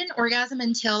 I didn't orgasm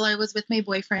until I was with my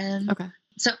boyfriend. Okay.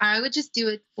 So I would just do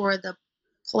it for the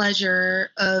pleasure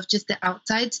of just the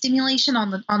outside stimulation on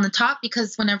the top,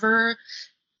 because whenever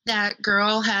that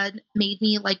girl had made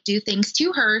me like do things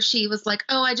to her, she was like,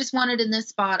 oh, I just want it in this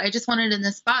spot. I just want it in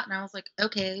this spot. And I was like,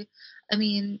 okay. I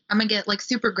mean, I'm gonna get like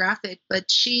super graphic, but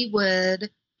she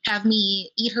would have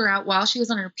me eat her out while she was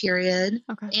on her period.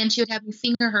 Okay. And she would have me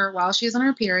finger her while she was on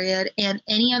her period. And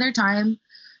any other time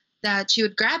that she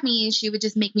would grab me, she would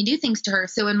just make me do things to her.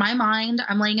 So in my mind,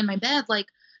 I'm laying in my bed like,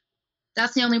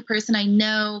 that's the only person I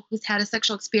know who's had a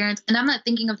sexual experience. And I'm not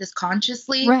thinking of this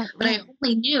consciously, Right, but I right.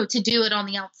 only knew to do it on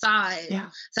the outside. Yeah.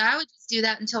 So I would just do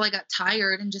that until I got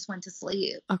tired and just went to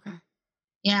sleep. Okay.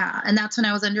 Yeah. And that's when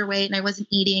I was underweight and I wasn't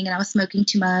eating and I was smoking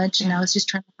too much and Yeah. I was just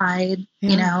trying to hide, Yeah.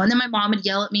 you know. And then my mom would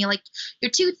yell at me like, you're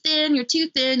too thin,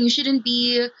 you shouldn't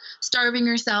be starving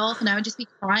yourself. And I would just be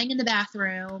crying in the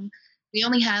bathroom. We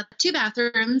only had 2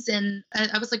 bathrooms and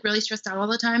I was like really stressed out all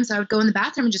the time. So I would go in the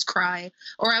bathroom and just cry,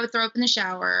 or I would throw up in the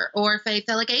shower, or if I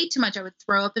felt like I ate too much, I would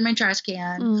throw up in my trash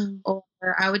can, or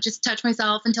I would just touch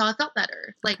myself until I felt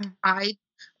better. Like Okay. I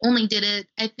only did it,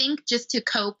 I think, just to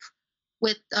cope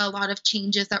with a lot of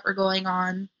changes that were going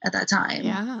on at that time.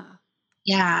 Yeah.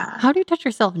 Yeah. How do you touch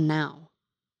yourself now?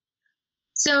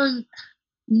 So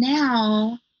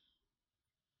now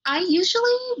I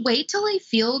usually wait till I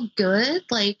feel good,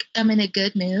 like I'm in a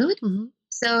good mood. Mhm.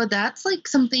 So that's like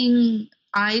something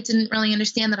I didn't really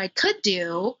understand that I could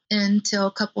do until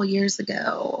a couple years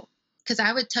ago. Because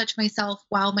I would touch myself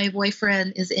while my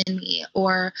boyfriend is in me,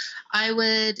 or I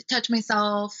would touch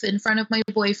myself in front of my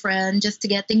boyfriend just to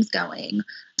get things going.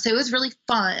 So it was really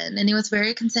fun and it was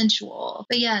very consensual.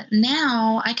 But yeah,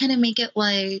 now I kind of make it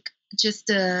like just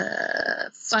a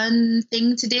fun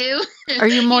thing to do. Are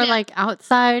you You more know, like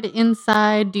outside,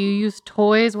 inside? Do you use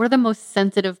toys? What are the most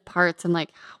sensitive parts and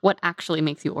like what actually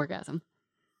makes you orgasm?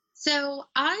 so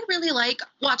I really like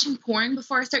watching porn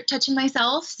before I start touching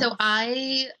myself. So Nice.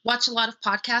 I watch a lot of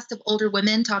podcasts of older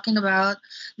women talking about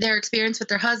their experience with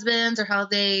their husbands or how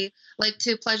they like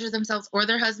to pleasure themselves or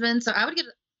their husbands. So I would get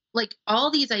like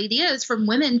all these ideas from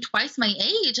women twice my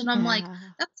age. And I'm like, Yeah.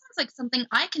 that sounds like something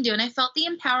I can do. And I felt the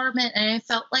empowerment and I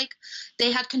felt like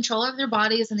they had control of their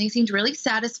bodies and they seemed really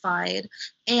satisfied.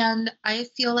 And I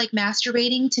feel like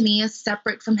masturbating to me is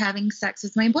separate from having sex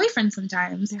with my boyfriend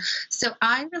sometimes. Yeah. So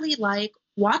I really like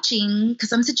watching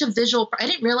because I'm such a visual. I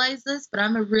didn't realize this, but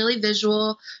I'm a really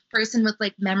visual person with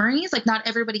like memories. Like not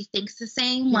everybody thinks the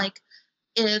same. Yeah. Like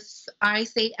if I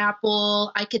say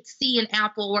apple, I could see an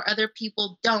apple where other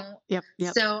people don't. Yep.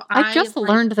 Yep. So I I just like,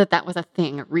 learned that that was a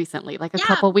thing recently, like a yeah,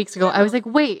 couple me weeks ago. I was too. like,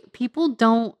 wait, people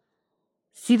don't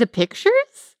see the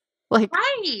pictures? Like,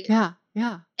 Right. yeah,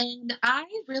 yeah. And I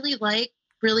really like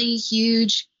really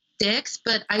huge dicks,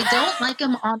 but I don't like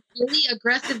them on really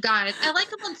aggressive guys. I like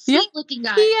them on Yeah. sweet looking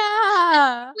guys. Yeah.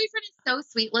 My boyfriend is so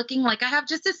sweet looking. Like I have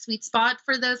just a sweet spot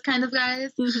for those kind of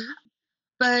guys. Mhm.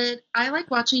 But I like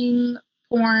watching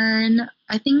porn.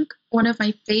 I think one of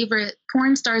my favorite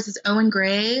porn stars is Owen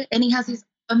Gray, and he has these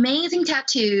amazing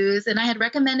tattoos. And I had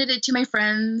recommended it to my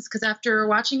friends because after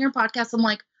watching your podcast, I'm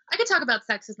like, I could talk about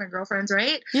sex with my girlfriends,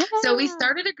 right? Yeah. So we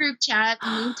started a group chat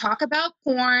and we talk about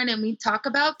porn and we talk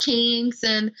about kinks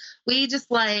and we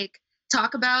just like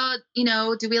talk about, you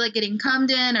know, do we like getting cummed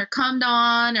in or cummed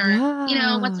on or, you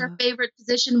know, what's our Yeah. favorite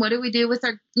position? What do we do with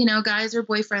our, you know, guys or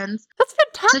boyfriends? That's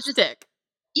So just fantastic.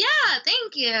 yeah,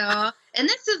 thank you. And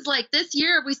this is like this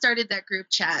year we started that group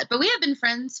chat, but we have been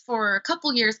friends for a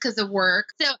couple years because of work.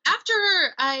 So after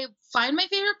I find my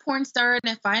favorite porn star and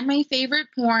I find my favorite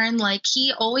porn, like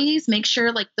he always makes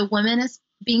sure like the woman is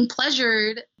being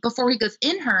pleasured before he goes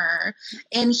in her.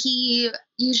 And he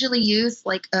usually used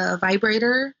like a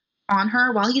vibrator on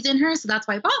her while he's in her. So that's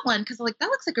why I bought one because I'm like, that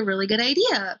looks like a really good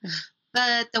idea. Yeah.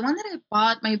 But the one that I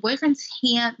bought, my boyfriend's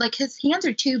hand, like his hands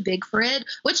are too big for it,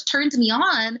 which turns me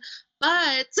on.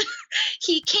 But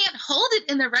he can't hold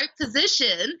it in the right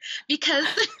position because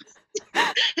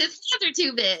his hands are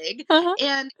too big. Uh-huh.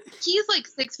 And he's like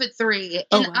 6'3",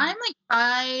 Oh, and wow. I'm like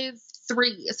 5'3".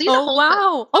 So he's a Oh, whole foot.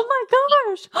 wow. Oh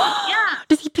my gosh. Yeah.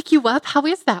 Does he pick you up? How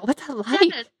is that? What's that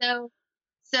like? Yeah,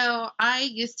 so I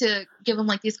used to give him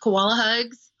like these koala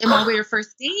hugs. And while we were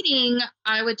first dating,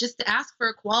 I would just ask for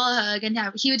a koala hug and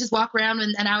he would just walk around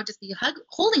and I would just be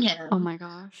holding him. Oh my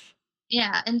gosh.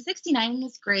 Yeah. And 69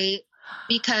 was great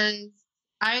because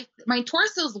my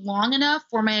torso is long enough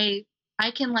for I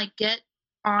can like get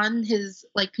on his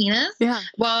like penis. Yeah.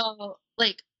 Well,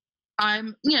 like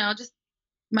I'm, you know, just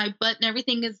my butt and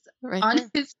everything is Right on there.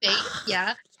 his face.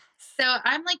 Yeah. So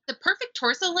I'm like the perfect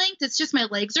torso length. It's just my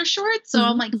legs are short. So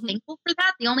I'm Mhm, like mhm. thankful for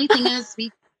that. The only thing is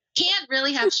we can't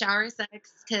really have shower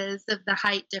sex because of the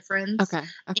height difference. Okay.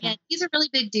 Okay. And he's a really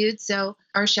big dude. So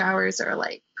our showers are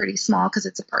like pretty small because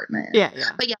it's apartment. Yeah.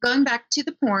 Yeah. But yeah, going back to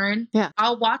the porn, Yeah.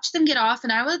 I'll watch them get off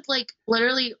and I would like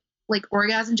literally like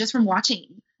orgasm just from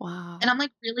watching. Wow. And I'm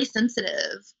like really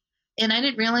sensitive. And I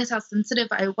didn't realize how sensitive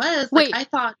I was. Wait, Like I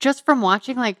thought, just from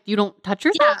watching, like you don't touch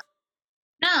yourself?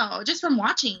 yeah, No, just from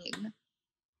watching.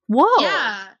 Whoa.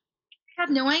 Yeah. I had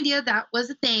no idea that was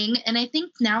a thing. And I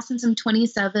think now, since I'm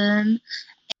 27,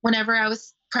 whenever I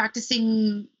was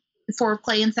practicing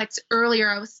foreplay and sex earlier,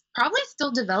 I was probably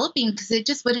still developing because it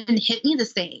just wouldn't hit me the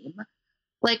same.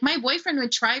 Like, my boyfriend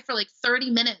would try for like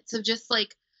 30 minutes of just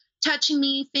like touching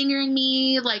me, fingering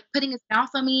me, like putting his mouth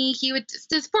on me. He would just,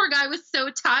 this poor guy was so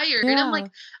tired. And I'm Yeah.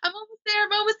 like, I'm almost there,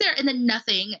 I'm almost there. And then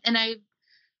nothing. And I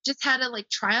just had to like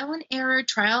trial and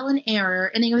error.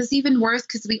 And it was even worse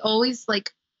because we always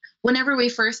like, whenever we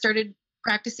first started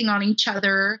practicing on each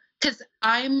other, because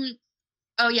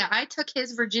oh yeah, I took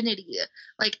his virginity.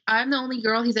 Like, I'm the only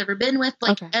girl he's ever been with,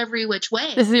 like Okay. every which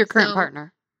way. This is your current So,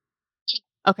 partner.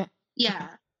 Okay. yeah.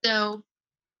 So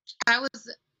I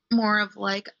was more of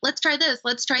like, let's try this,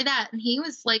 let's try that. And he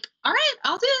was like, all right,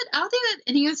 I'll do it.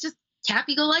 And he was just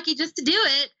happy go lucky just to do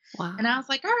it. Wow. And I was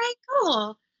like, all right,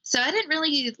 cool. So I didn't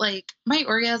really like, my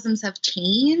orgasms have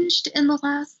changed in the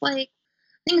last, like,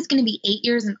 I think it's going to be 8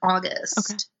 years in August.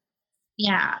 Okay.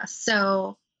 Yeah.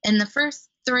 So in the first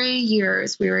 3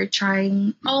 years, we were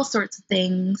trying all sorts of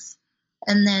things.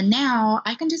 And then now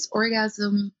I can just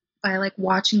orgasm by like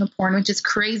watching a porn, which is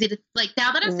crazy to like,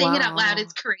 now that I'm saying it out loud, Wow.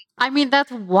 it's crazy. I mean,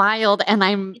 that's wild. And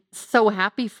I'm so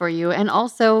happy for you. And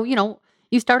also,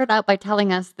 you started out by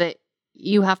telling us that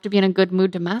you have to be in a good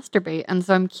mood to masturbate. And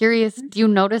so I'm curious, do you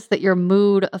notice that your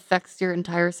mood affects your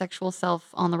entire sexual self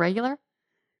on the regular?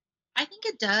 I think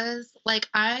it does. Like,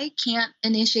 I can't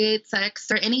initiate sex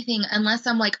or anything unless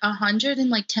I'm like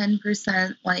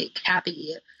 110% like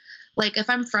happy. Like, if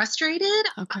I'm frustrated,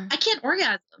 Okay. I can't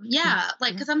orgasm. Yeah.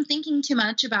 Like, Yeah. because I'm thinking too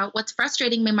much about what's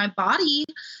frustrating me in my body.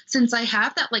 Since I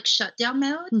have that like shutdown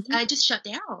mode, Mhm. I just shut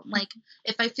down. Like,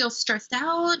 if I feel stressed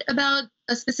out about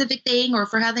a specific thing, or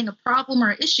if we're having a problem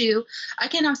or issue, I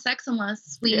can't have sex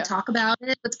unless we Yeah. talk about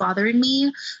it, what's bothering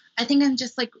me. I think I'm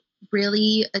just like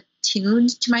really attuned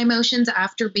to my emotions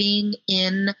after being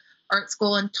in art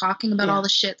school and talking about Yeah. all the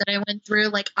shit that I went through.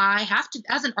 Like, I have to,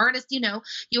 as an artist,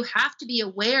 you have to be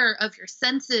aware of your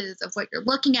senses, of what you're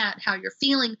looking at, how you're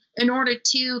feeling, in order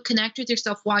to connect with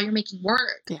yourself while you're making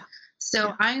work. Yeah. So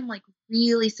Yeah. I'm like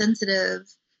really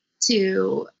sensitive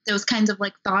to those kinds of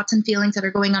like thoughts and feelings that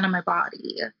are going on in my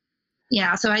body.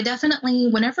 Yeah, so I definitely,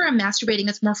 whenever I'm masturbating,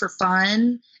 it's more for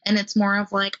fun, and it's more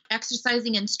of like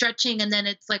exercising and stretching, and then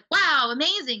it's like, wow,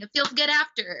 amazing, it feels good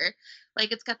after.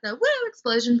 Like, it's got the woo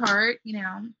explosion part.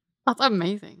 That's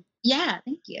amazing. Yeah,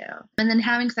 thank you. And then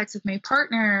having sex with my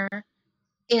partner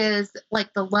is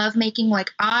like the love making.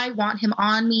 Like, I want him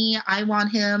on me, I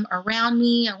want him around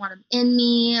me, I want him in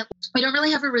me. We don't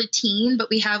really have a routine, but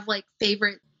we have like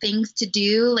favorite things to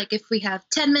do. Like, if we have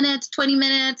 10 minutes, 20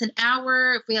 minutes, an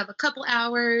hour, if we have a couple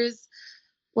hours,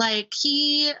 like,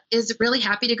 he is really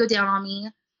happy to go down on me,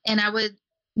 and I would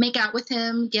make out with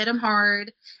him, get him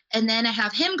hard, and then I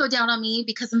have him go down on me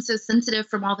because I'm so sensitive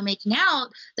from all the making out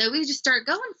that we just start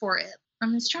going for it.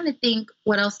 I'm just trying to think,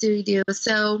 what else do we do?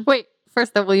 So Wait,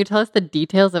 first though, will you tell us the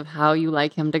details of how you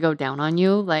like him to go down on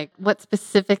you? Like, what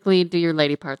specifically do your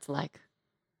lady parts like?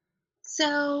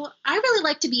 So I really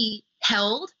like to be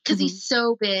held because Mhm. he's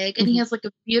so big, and he Mhm. has like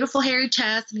a beautiful hairy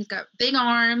chest, and he's got big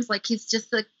arms. Like, he's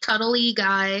just a cuddly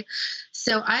guy.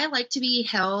 So I like to be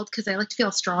held because I like to feel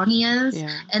how strong he is.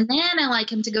 Yeah. And then I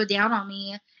like him to go down on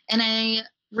me. And I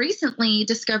recently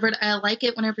discovered I like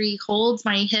it whenever he holds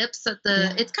my hips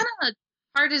Yeah. it's kind of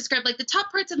hard to describe, like the top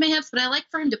parts of my hips, but I like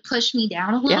for him to push me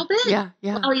down a Yeah. little bit Yeah.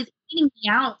 Yeah. while he's eating me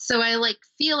out. So I like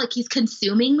feel like he's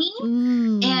consuming me.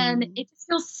 And Mm. it just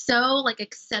feels so like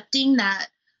accepting that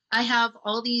I have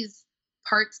all these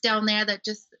parts down there that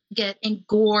just get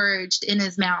engorged in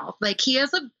his mouth. Like, he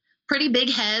has a pretty big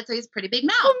head, so he's a pretty big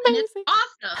mouth, and it's Amazing.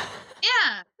 awesome.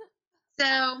 Yeah.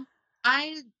 So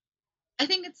I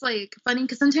think it's like funny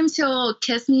because sometimes he'll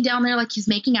kiss me down there like he's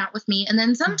making out with me, and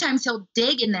then sometimes he'll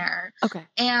dig in there. Okay.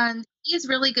 And he's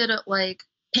really good at like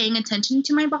paying attention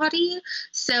to my body.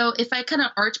 So if I kind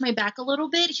of arch my back a little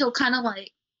bit, he'll kind of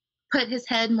like put his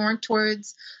head more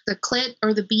towards the clit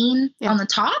or the bean Yeah. on the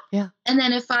top. Yeah. And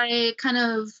then if I kind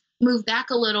of move back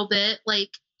a little bit,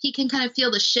 like, he can kind of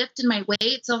feel the shift in my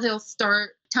weight. So he'll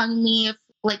start tonguing me if,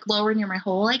 like, lower near my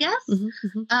hole, I guess. Mhm.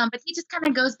 Mhm. But he just kind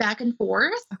of goes back and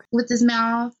forth Okay. with his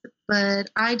mouth. But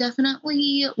I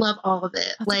definitely love all of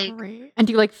it. That's Like, great. And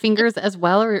do you like fingers as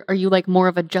well, or are you like more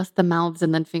of a just the mouths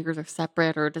and then fingers are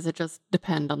separate, or does it just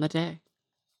depend on the day?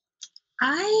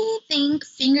 I think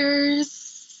fingers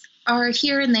are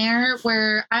here and there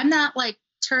where I'm not like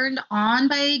turned on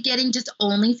by getting just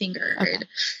only fingered. Okay.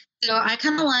 So I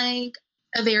kind of like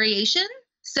a variation.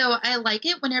 So I like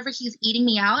it whenever he's eating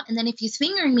me out. And then if he's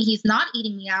fingering me, he's not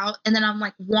eating me out. And then I'm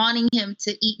like wanting him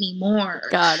to eat me more.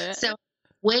 Got it. So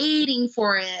waiting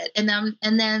for it. And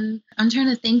then I'm trying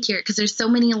to think here because there's so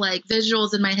many like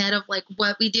visuals in my head of like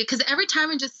what we do because every time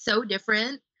is just so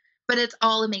different, but it's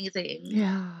all amazing.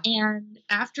 Yeah. And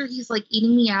after he's like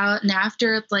eating me out, and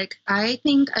after it's like I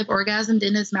think I've orgasmed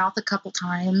in his mouth a couple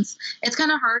times. It's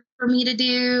kind of hard for me to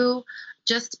do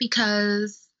just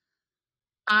because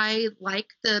I like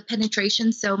the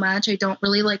penetration so much. I don't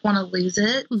really like want to lose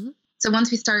it. Mhm. So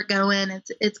once we start going,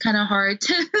 it's kind of hard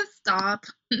to stop.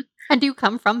 And do you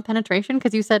come from penetration?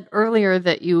 Because you said earlier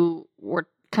that you were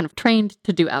kind of trained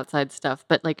to do outside stuff,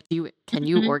 but like, can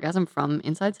you Mhm. orgasm from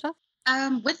inside stuff?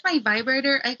 With my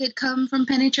vibrator, I could come from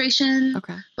penetration,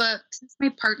 Okay. but since my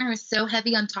partner is so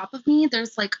heavy on top of me,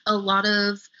 there's like a lot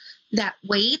of that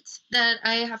weight that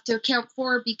I have to account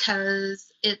for because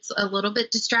it's a little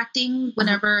bit distracting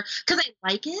whenever, because I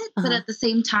like it, but Uh-huh. at the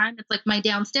same time, it's like my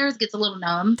downstairs gets a little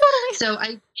numb. Totally.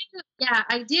 So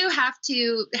I do have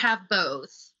to have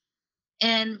both.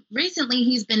 And recently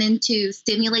he's been into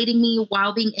stimulating me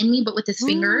while being in me, but with his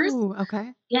fingers. Ooh,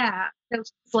 okay. Yeah. So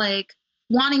he's like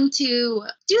wanting to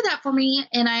do that for me.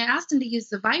 And I asked him to use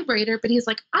the vibrator, but he's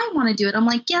like, I want to do it. I'm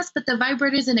like, yes, but the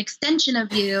vibrator is an extension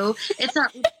of you. It's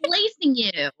not replacing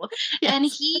you. And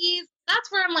Yes.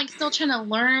 that's where I'm like still trying to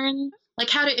learn like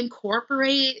how to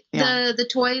incorporate Yeah. the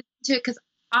toys to it. Cause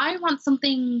I want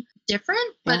something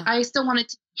different, but Yeah. I still want it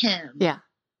to him. Yeah.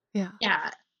 Yeah. Yeah.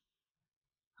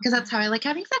 Because that's how I like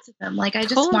having sex with him. Like I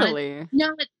just want to Totally.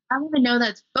 know that I want to know that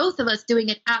it's both of us doing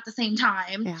it at the same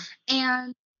time. Yeah.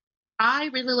 And I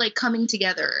really like coming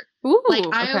together. Ooh, Like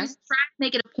I okay. always try to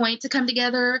make it a point to come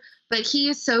together, but he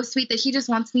is so sweet that he just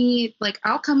wants me like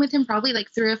I'll come with him probably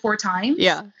like 3 or 4 times.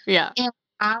 Yeah. Yeah. And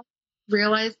I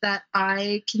realize that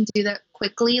I can do that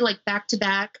quickly, like back to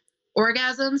back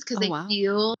orgasms because Oh, they wow.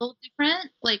 feel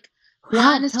different. Like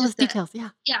Wow. one is Tell us just that details. Yeah.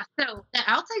 yeah, so the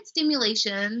outside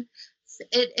stimulation,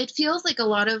 it feels like a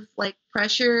lot of like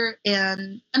pressure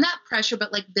and not pressure,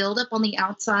 but like build up on the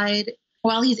outside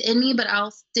while he's in me, but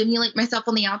I'll stimulate myself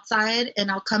on the outside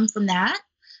and I'll come from that.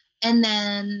 And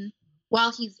then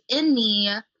while he's in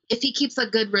me, if he keeps a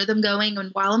good rhythm going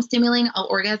and while I'm stimulating, I'll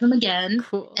orgasm again.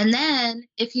 Cool. And then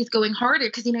if he's going harder,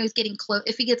 because he's getting close,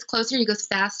 if he gets closer, he goes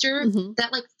faster. Mhm.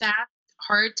 That like fast,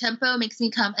 hard tempo makes me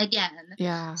come again.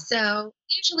 Yeah. So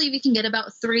usually we can get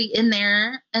about 3 in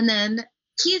there. And then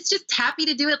he's just happy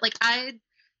to do it. Like I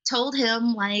told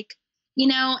him, like,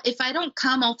 if I don't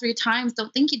come all 3 times,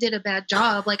 don't think you did a bad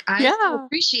job. Like I still Yeah.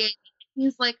 appreciate it.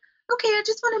 He's like, okay, I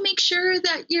just want to make sure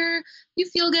that you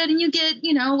feel good and you get,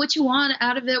 what you want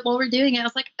out of it while we're doing it. I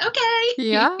was like, okay.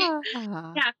 Yeah.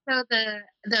 Yeah, so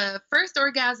the first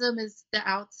orgasm is the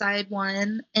outside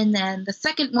one, and then the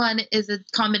second one is a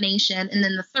combination, and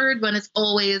then the third one is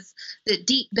always the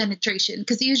deep penetration.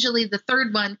 Because usually the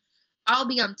third one, I'll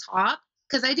be on top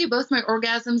because I do both my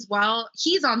orgasms while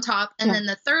he's on top, and Yeah. then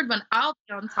the third one I'll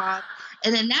be on top,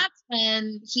 and then that's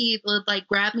when he would like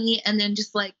grab me and then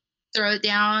just like throw it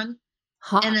down,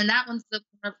 Hot. and then that one's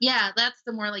that's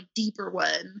the more like deeper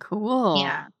one. Cool.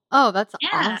 Yeah. Oh, that's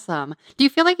Yeah. awesome. Do you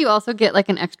feel like you also get like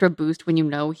an extra boost when you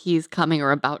know he's coming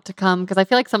or about to come? Because I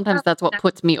feel like sometimes that's what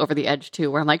puts me over the edge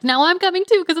too, where I'm like, now I'm coming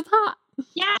too because it's hot.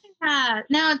 Yeah,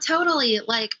 no, totally.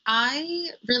 Like, I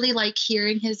really like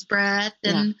hearing his breath,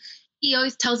 Yeah. and he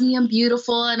always tells me I'm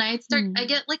beautiful. And I Mm.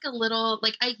 get like a little,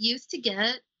 like, I used to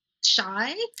get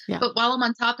shy, Yeah. but while I'm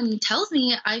on top and he tells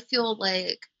me, I feel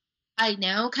like I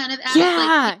know kind of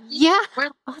Yeah. Yeah. we're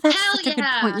Oh, that's hell such a good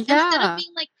yeah. point. Instead of Yeah.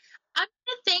 being like, I'm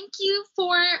gonna thank you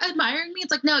for admiring me.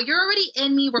 It's like, no, you're already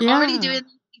in me. We're already doing Yeah.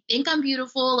 this. You think I'm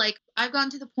beautiful. Like I've gotten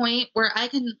to the point where I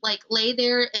can like lay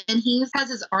there and he has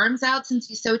his arms out since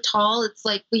he's so tall. It's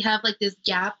like we have like this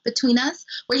gap between us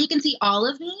where he can see all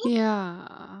of me.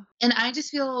 Yeah. And I just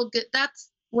feel good. That's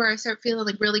where I start feeling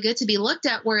like really good to be looked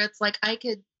at, where it's like I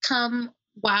could come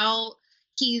while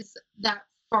he's that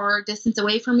far distance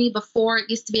away from me. Before it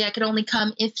used to be I could only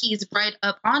come if he's right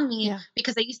up on me Yeah.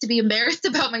 because I used to be embarrassed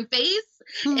about my face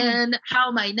Hmm. and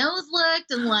how my nose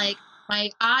looked and like my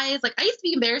eyes. Like I used to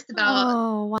be embarrassed about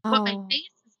Oh, what my wow. face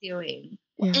is doing.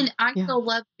 Yeah. And I Yeah. still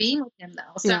love being with him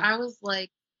though. So Yeah. I was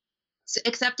like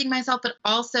accepting myself, but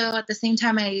also at the same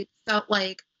time I felt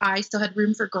like I still had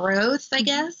room for growth, I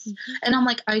guess. Mhm. And I'm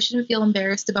like, I shouldn't feel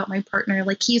embarrassed about my partner.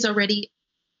 Like he's already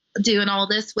doing all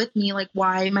this with me. Like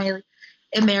why am I like,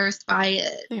 embarrassed by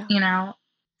it? Yeah.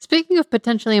 Speaking of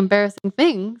potentially embarrassing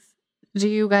things, do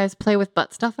you guys play with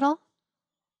butt stuff at all?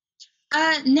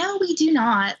 No, we do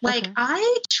not. Like Okay.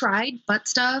 I tried butt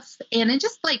stuff and it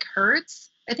just like hurts.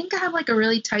 I think I have like a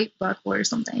really tight butthole or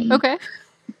something. Okay.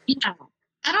 Yeah.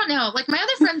 I don't know. Like my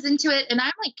other friend's into it and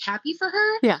I'm like happy for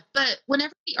her. Yeah. But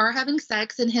whenever we are having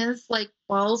sex and his like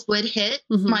balls would hit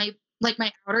Mhm. my like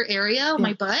my outer area, Yeah.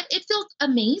 my butt, it feels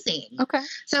amazing. Okay.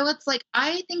 So it's like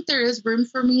I think there is room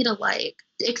for me to like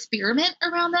experiment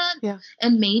around that Yeah.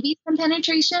 and maybe some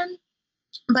penetration.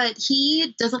 But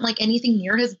he doesn't like anything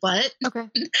near his butt. Okay.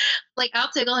 Like I'll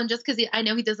tickle him just because I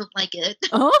know he doesn't like it.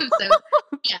 Oh. So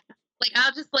yeah, like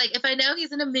I'll just like if I know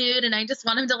he's in a mood and I just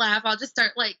want him to laugh, I'll just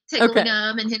start like tickling Okay.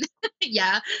 him and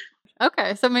yeah,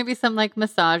 Okay. So maybe some like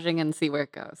massaging and see where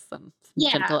it goes. Some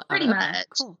yeah, gentle. pretty Okay. much.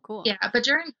 Cool. Cool. Yeah, but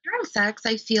during sex,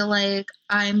 I feel like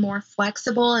I'm more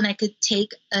flexible and I could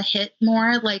take a hit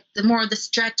more, like the more of the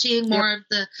stretching, Yep. more of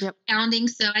the Yep. pounding.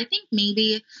 So I think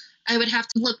maybe I would have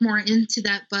to look more into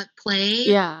that butt play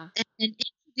Yeah. and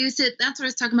introduce it. That's what I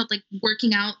was talking about, like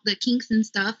working out the kinks and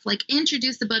stuff. Like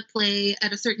introduce the butt play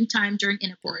at a certain time during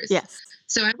intercourse. Yes.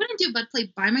 So I wouldn't do butt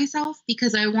play by myself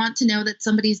because I want to know that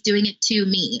somebody's doing it to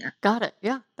me. Got it.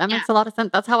 Yeah. That Yeah. makes a lot of sense.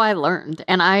 That's how I learned.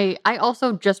 And I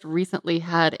also just recently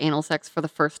had anal sex for the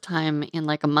first time in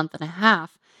like a month and a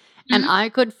half. And Mhm. I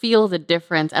could feel the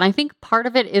difference. And I think part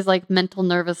of it is like mental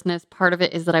nervousness. Part of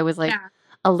it is that I was like Yeah.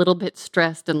 a little bit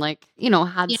stressed and like,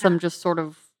 had Yeah. some just sort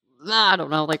of, I don't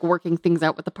know, like working things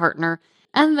out with the partner.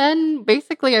 And then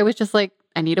basically I was just like,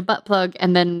 I need a butt plug.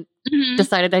 And then Mhm.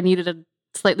 decided I needed a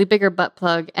slightly bigger butt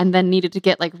plug and then needed to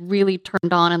get like really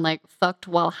turned on and like fucked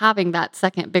while having that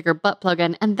second bigger butt plug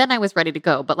in. And then I was ready to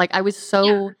go. But like I was so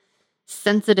Yeah.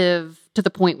 sensitive to the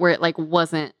point where it like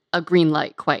wasn't a green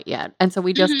light quite yet. And so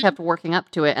we just Mhm. kept working up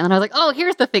to it. And then I was like, oh,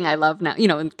 here's the thing I love now,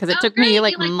 because it Oh, took me great.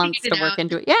 like You like months figured to it work out.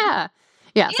 into it. Yeah.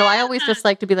 Yeah. So I always Yeah. just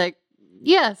like to be like,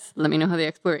 yes, let me know how the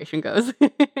exploration goes.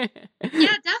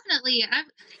 Yeah, definitely.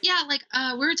 Like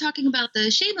we were talking about the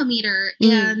Shame-O-Meter,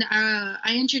 Mm. and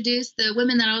I introduced the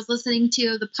women that I was listening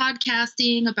to the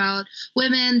podcasting about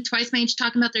women twice my age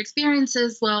talking about their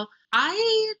experiences. Well,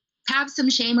 I have some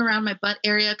shame around my butt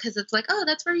area because it's like, oh,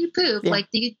 that's where you poop. Yeah. Like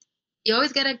you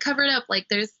always gotta cover it up. Like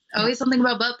there's Yeah. always something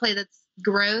about butt play that's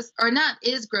gross or not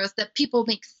is gross that people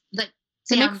They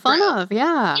say make I'm fun gross. of.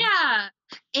 Yeah. Yeah.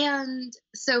 And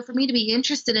so for me to be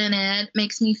interested in it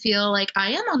makes me feel like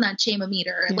I am on that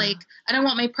shame-o-meter. Yeah. Like I don't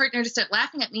want my partner to start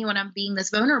laughing at me when I'm being this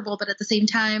vulnerable, but at the same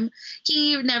time,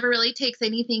 he never really takes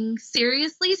anything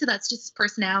seriously. So that's just his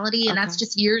personality and that's Okay.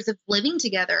 just years of living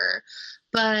together.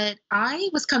 But I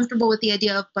was comfortable with the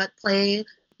idea of butt play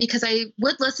because I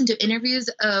would listen to interviews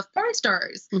of porn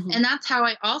stars. Mhm. And that's how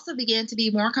I also began to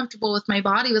be more comfortable with my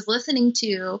body, was listening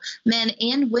to men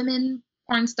and women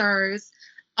porn stars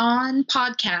on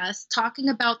podcasts talking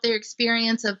about their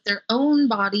experience of their own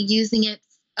body using it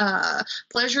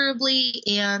pleasurably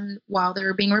and while they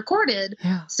were being recorded.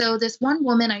 Yeah. So this one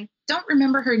woman, I don't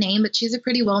remember her name, but she's a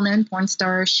pretty well-known porn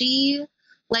star. She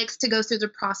likes to go through the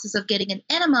process of getting an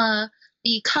enema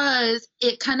because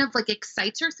it kind of like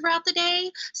excites her throughout the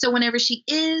day. So whenever she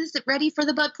is ready for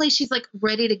the butt play, she's like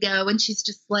ready to go, and she's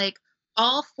just like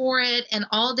all for it, and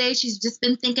all day she's just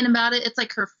been thinking about it. It's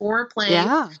like her foreplay.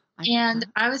 Yeah. I get And that.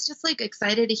 I was just like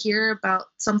excited to hear about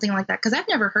something like that because I've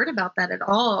never heard about that at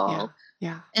all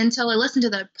Yeah. until I listened to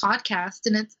the podcast.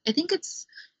 And I think it's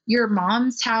Your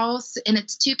Mom's House, and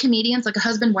it's two comedians, like a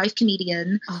husband-wife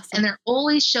comedian, Awesome. and they're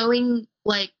always showing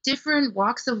like different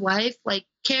walks of life, like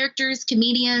characters,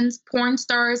 comedians, porn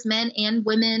stars, men and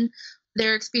women,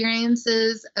 their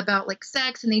experiences about like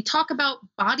sex, and they talk about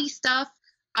body stuff.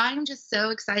 I'm just so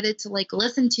excited to like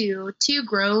listen to two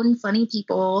grown, funny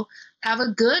people have a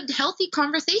good, healthy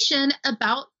conversation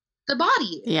about the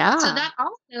body. So Yeah. that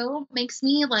also makes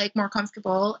me like more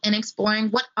comfortable in exploring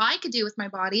what I could do with my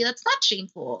body that's not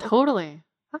shameful. Totally.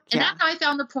 Fuck And yeah. that's how I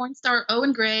found the porn star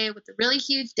Owen Gray with the really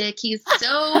huge dick. He's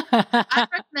so I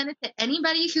recommend it to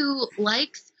anybody who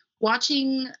likes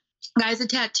watching guys with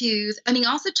tattoos. And he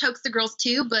also chokes the girls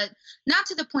too, but not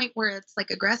to the point where it's like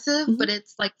aggressive, Mhm. but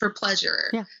it's like for pleasure.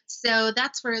 Yeah. So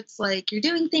that's where it's like you're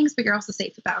doing things, but you're also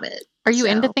safe about it. Are you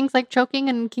into So things like choking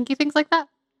and kinky things like that?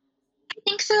 I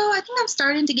think so. I think I'm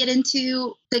starting to get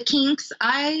into the kinks.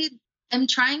 I am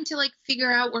trying to like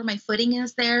figure out where my footing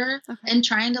is there Okay. and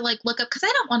trying to like look up, because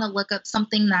I don't want to look up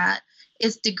something that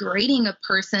is degrading a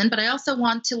person, but I also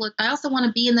want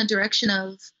to be in the direction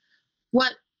of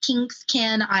what kinks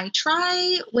can I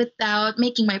try without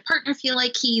making my partner feel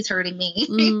like he's hurting me.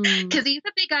 Mm. Because he's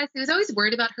a big guy, so he's always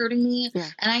worried about hurting me. Yeah.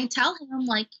 And I tell him,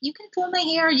 like, you can pull my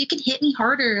hair, you can hit me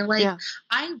harder. Like, Yeah.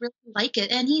 I really like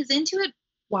it. And he's into it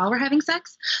while we're having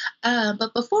sex.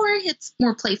 But before, it's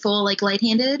more playful, like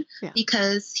lightheaded, Yeah.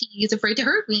 because he's afraid to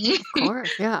hurt me. Of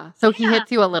course. Yeah. So he Yeah.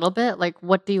 hits you a little bit. Like,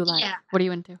 what do you like? Yeah. What are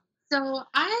you into? So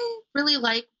I really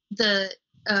like the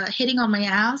hitting on my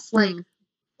ass. Like, Mm.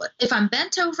 if I'm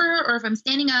bent over or if I'm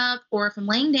standing up or if I'm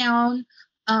laying down,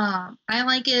 I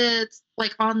like it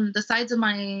like on the sides of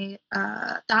my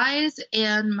thighs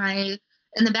and my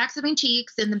and the backs of my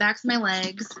cheeks and the backs of my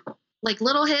legs, like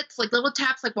little hits, like little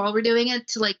taps, like while we're doing it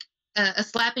to like a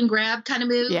slap and grab kind of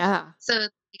move. Yeah. So like,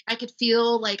 I could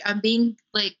feel like I'm being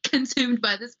like consumed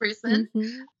by this person.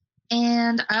 Mm-hmm.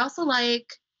 And I also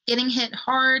like getting hit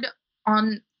hard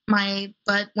on my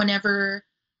butt whenever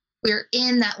we're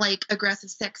in that like aggressive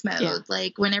sex mode. Yeah.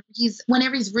 Like whenever he's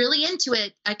really into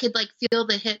it, I could like feel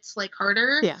the hits like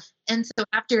harder. Yeah. And so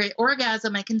after an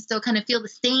orgasm, I can still kind of feel the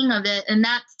sting of it, and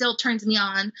that still turns me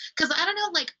on. Because I don't know,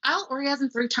 like I'll orgasm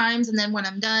 3 times, and then when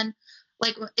I'm done,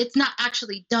 like it's not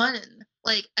actually done.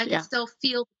 Like I can still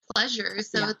feel pleasure.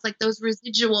 So it's like those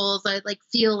residuals. I like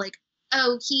feel like,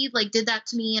 oh, he like did that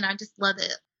to me, and I just love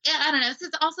it. Yeah, I don't know. It's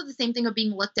also the same thing of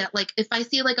being looked at. Like if I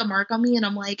see like a mark on me and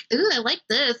I'm like, ooh, I like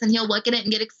this, and he'll look at it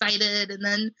and get excited, and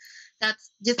then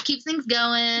that's just keeps things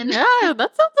going. Yeah,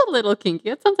 that sounds a little kinky.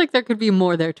 It sounds like there could be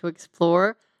more there to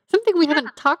explore. Something we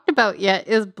haven't talked about yet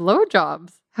is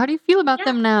blowjobs. How do you feel about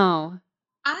them now?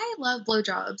 I love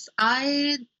blowjobs.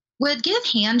 I would give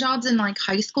hand jobs in like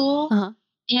high school,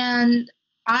 and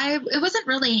it wasn't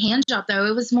really a hand job though.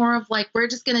 It was more of like we're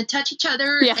just gonna touch each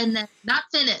other and then not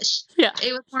finish. Yeah.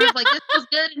 It was more of like this feels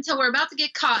good until we're about to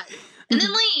get caught and then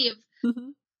leave. Mm-hmm.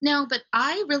 No, but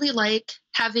I really like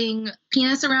having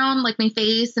penis around like my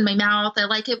face and my mouth. I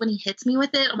like it when he hits me with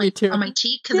it on my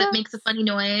cheek because it makes a funny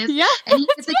noise. Yeah. And he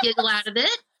gets a giggle out of it.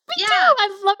 Me too.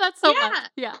 I love that so much.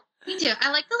 Yeah. Me too.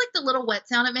 I like the little wet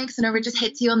sound it makes whenever it just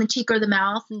hits you on the cheek or the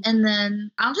mouth. Mm-hmm. And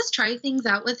then I'll just try things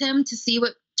out with him to see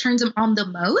what turns him on the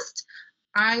most.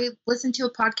 I listened to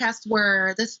a podcast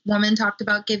where this woman talked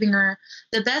about giving her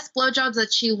the best blowjobs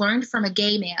that she learned from a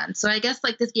gay man. So I guess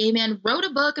like this gay man wrote a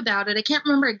book about it. I can't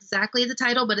remember exactly the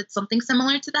title, but it's something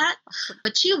similar to that.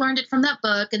 But she learned it from that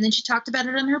book, and then she talked about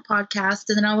it on her podcast.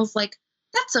 And then I was like,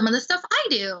 that's some of the stuff I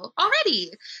do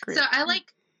already. Great. So I like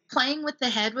playing with the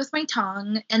head with my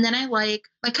tongue, and then I like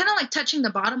kind of like touching the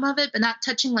bottom of it, but not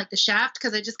touching like the shaft,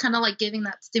 because I just kind of like giving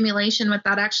that stimulation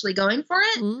without actually going for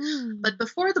it. But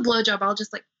before the blowjob, I'll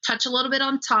just like touch a little bit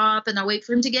on top, and I'll wait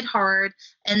for him to get hard,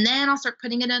 and then I'll start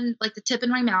putting it in like the tip in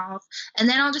my mouth, and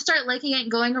then I'll just start licking it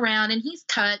and going around. And he's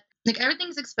cut, like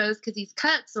everything's exposed because he's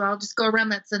cut, so I'll just go around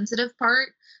that sensitive part.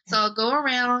 So I'll go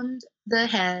around the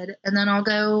head, and then I'll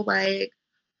go like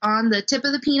on the tip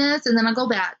of the penis, and then I'll go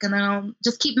back, and then I'll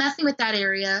just keep messing with that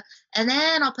area, and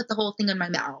then I'll put the whole thing in my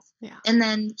mouth. Yeah. And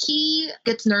then he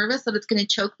gets nervous that it's going to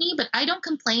choke me, but I don't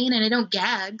complain and I don't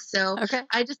gag, so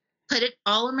I just put it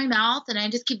all in my mouth, and I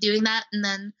just keep doing that, and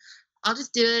then I'll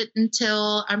just do it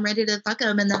until I'm ready to fuck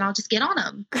him, and then I'll just get on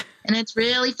him, and it's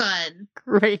really fun.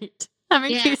 Great. That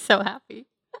makes me so happy.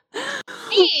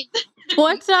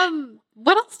 What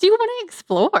else do you want to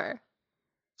explore?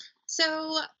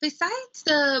 So besides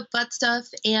the butt stuff,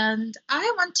 and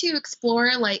I want to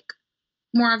explore like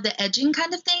more of the edging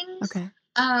kind of things. Okay.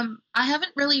 I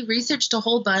haven't really researched a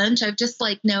whole bunch. I've just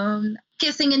like known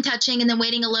kissing and touching, and then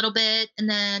waiting a little bit, and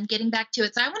then getting back to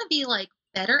it. So I want to be like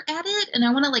better at it, and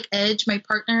I want to like edge my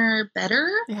partner better.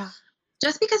 Yeah.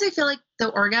 Just because I feel like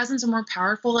the orgasms are more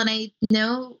powerful, and I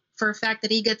know for a fact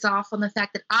that he gets off on the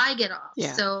fact that I get off.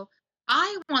 Yeah. So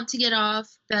I want to get off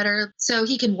better so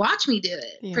he can watch me do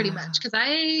it pretty much. Because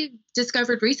I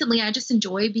discovered recently I just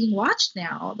enjoy being watched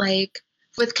now, like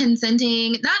with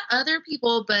consenting, not other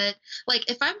people, but like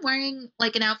if I'm wearing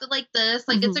like an outfit like this,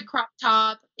 like it's a crop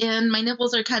top and my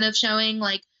nipples are kind of showing,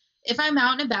 like if I'm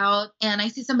out and about and I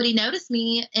see somebody notice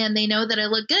me and they know that I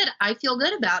look good, I feel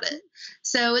good about it.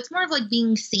 So it's more of like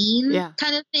being seen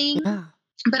kind of thing. Yeah.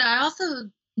 But I also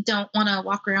don't want to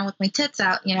walk around with my tits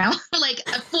out, you know, like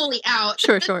fully out.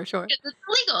 Sure. It's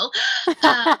illegal.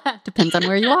 Depends on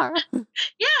where you are.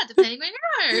 Yeah, depending where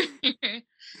you are.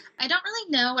 I don't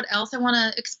really know what else I want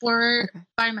to explore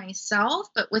by myself,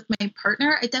 but with my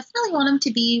partner, I definitely want him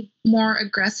to be more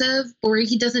aggressive, or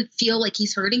he doesn't feel like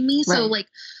he's hurting me. Right. So like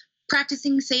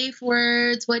practicing safe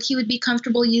words, what he would be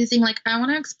comfortable using. Like I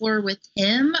want to explore with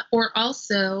him, or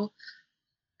also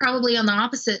probably on the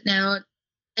opposite note,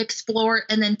 explore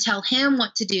and then tell him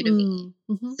what to do to me.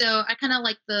 So I kind of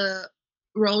like the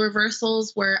role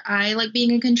reversals where I like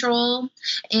being in control,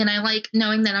 and I like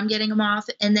knowing that I'm getting him off,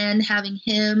 and then having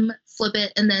him flip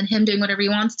it, and then him doing whatever he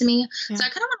wants to me. So I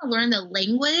kind of want to learn the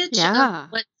language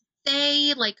of what to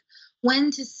say, like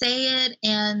when to say it,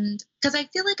 and because I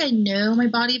feel like I know my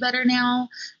body better now,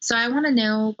 so I want to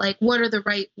know like what are the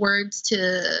right words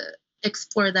to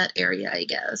explore that area, I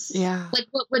guess. Yeah. Like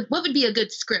what would be a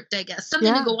good script, I guess.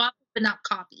 Something to go off but not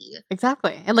copy.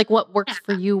 Exactly. And like what works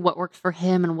Yeah. for you, what works for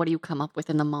him, and what do you come up with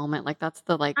in the moment? Like that's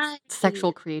the like Right.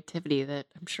 sexual creativity that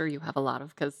I'm sure you have a lot of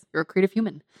because you're a creative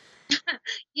human.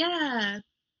 Yeah.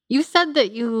 You said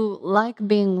that you like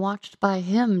being watched by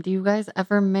him. Do you guys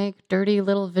ever make dirty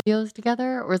little videos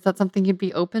together? Or is that something you'd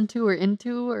be open to or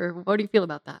into? Or what do you feel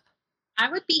about that? I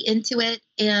would be into it,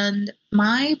 and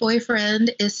my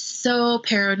boyfriend is so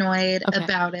paranoid Okay.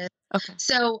 about it. Okay.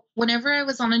 So, whenever I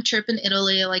was on a trip in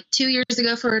Italy, like 2 years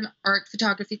ago for an art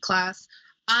photography class,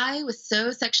 I was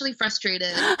so sexually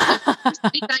frustrated. The first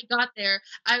week I got there,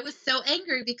 I was so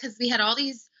angry because we had all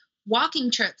these walking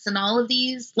trips and all of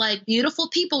these like beautiful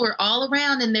people were all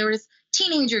around, and there was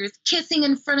teenagers kissing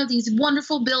in front of these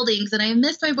wonderful buildings, and I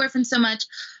missed my boyfriend so much.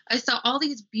 I saw all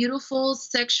these beautiful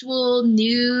sexual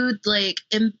nude like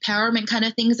empowerment kind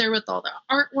of things there with all the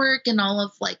artwork and all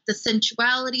of like the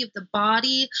sensuality of the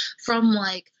body from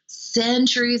like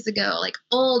centuries ago, like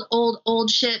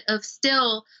old shit of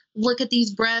still look at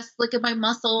these breasts, look at my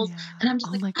muscles, Yeah. and I'm just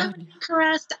Oh like, my I want God. to be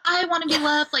caressed, I want to be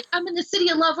loved, like I'm in the city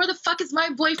of love, where the fuck is my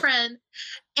boyfriend?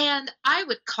 And I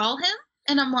would call him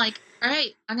and I'm like, all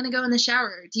right, I'm going to go in the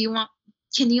shower.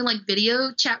 Can you like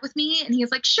video chat with me? And he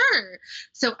was like, sure.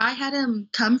 So I had him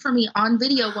come for me on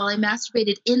video while I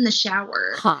masturbated in the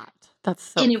shower. Hot. That's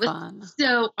so And it was fun.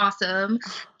 so awesome.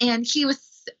 And he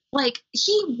was like,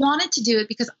 he wanted to do it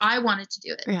because I wanted to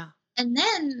do it. Yeah. And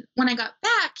then when I got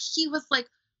back, he was like,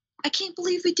 I can't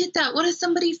believe we did that. What if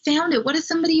somebody found it? What if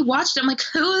somebody watched it? I'm like,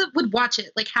 who would watch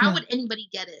it? Like, how Yeah. would anybody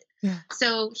get it? Yeah.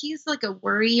 So he's like a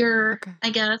worrier, Okay. I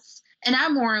guess. And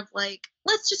I'm more of like,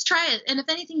 let's just try it. And if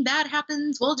anything bad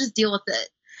happens, we'll just deal with it.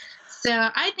 So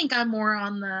I think I'm more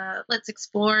on the let's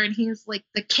explore, and he's like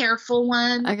the careful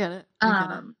one. I get it. I get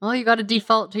it. Um, Well, you got to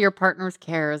default to your partner's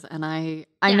cares, and I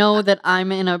Yeah. know that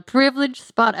I'm in a privileged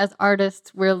spot as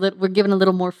artists. We're given a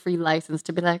little more free license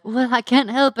to be like, well, I can't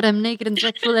help it. I'm naked and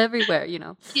sexual everywhere, you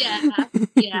know. yeah,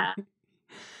 yeah.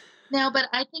 No, but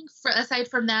I think aside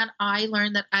from that, I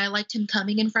learned that I liked him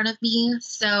coming in front of me.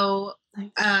 So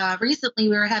Nice. recently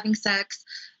we were having sex,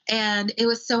 and it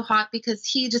was so hot because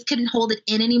he just couldn't hold it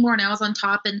in anymore, and I was on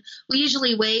top. And we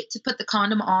usually wait to put the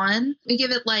condom on. We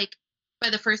give it like by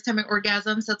the first time it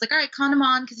orgasm. So it's like, all right, condom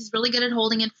on, because he's really good at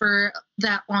holding it for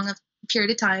that long of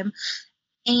period of time.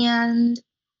 And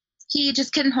he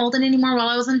just couldn't hold it anymore while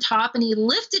I was on top, and he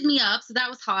lifted me up, so that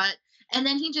was hot. And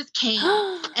then he just came,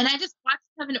 and I just watched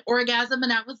him have an orgasm,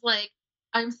 and I was like,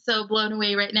 I'm so blown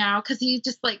away right now because he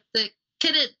just like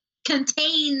couldn't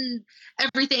contain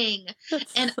everything.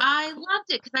 That's And so I loved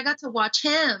it because I got to watch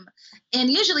him. And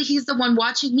usually he's the one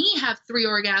watching me have 3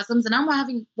 orgasms, and I'm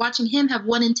watching him have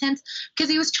one intense because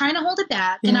he was trying to hold it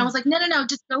back. And I Yeah. was like, no,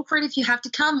 just go for it if you have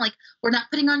to come. Like, we're not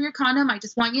putting on your condom. I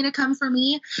just want you to come for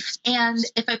me. And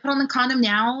if I put on the condom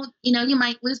now, you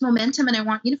might lose momentum, and I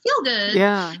want you to feel good.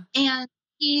 Yeah. And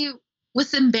he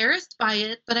was embarrassed by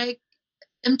it, but I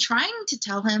am trying to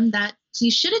tell him that he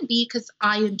shouldn't be because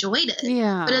I enjoyed it.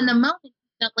 Yeah. But in the moment, he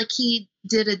felt like he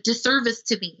did a disservice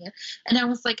to me. And I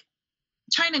was like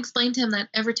trying to explain to him that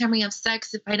every time we have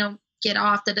sex, if I don't get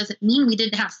off, that doesn't mean we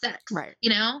didn't have sex. Right.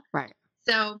 Right.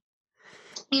 So,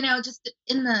 just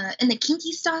in the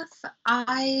kinky stuff,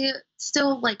 I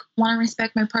still like want to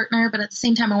respect my partner, but at the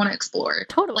same time I want to explore.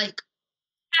 Totally. Like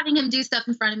having him do stuff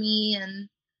in front of me and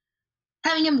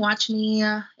having him watch me.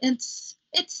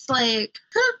 It's like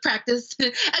practice, a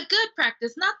good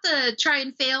practice, not the try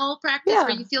and fail practice where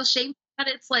Yeah. you feel shame. But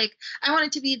it's like I want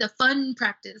it to be the fun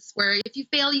practice where if you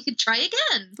fail, you could try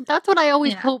again. That's what I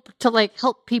always Yeah. hope to like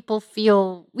help people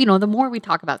feel, the more we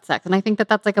talk about sex. And I think that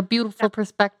that's like a beautiful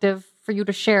perspective for you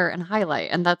to share and highlight.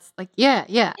 And that's like, yeah,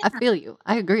 I feel you.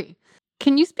 I agree.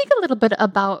 Can you speak a little bit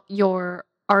about your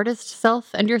artist self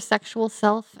and your sexual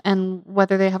self and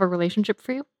whether they have a relationship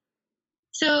for you?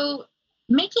 So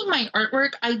making my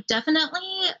artwork, I definitely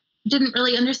didn't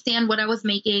really understand what I was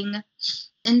making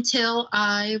until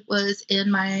I was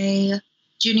in my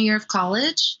junior year of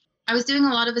college. I was doing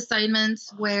a lot of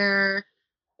assignments where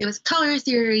it was color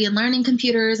theory and learning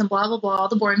computers and blah, blah, blah, all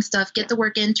the boring stuff, get the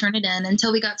work in, turn it in,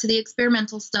 until we got to the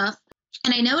experimental stuff.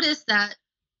 And I noticed that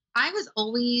I was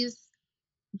always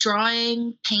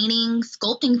drawing, painting,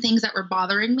 sculpting things that were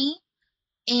bothering me.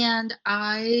 And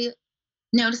I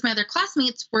noticed my other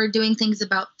classmates were doing things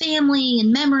about family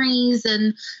and memories,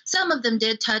 and some of them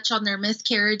did touch on their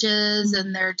miscarriages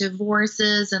and their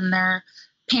divorces and their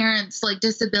parents' like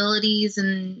disabilities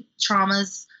and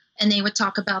traumas, and they would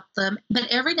talk about them. But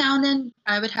every now and then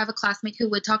I would have a classmate who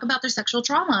would talk about their sexual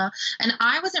trauma, and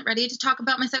I wasn't ready to talk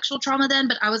about my sexual trauma then,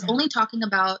 but I was only talking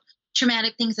about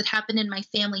traumatic things that happened in my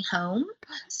family home.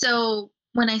 So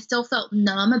when I still felt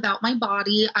numb about my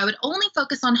body, I would only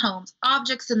focus on homes,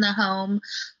 objects in the home,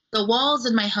 the walls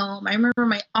in my home. I remember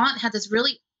my aunt had this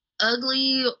really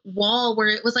ugly wall where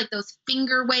it was like those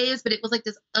finger waves, but it was like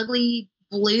this ugly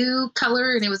blue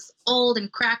color and it was old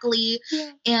and crackly.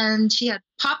 Yeah. And she had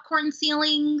popcorn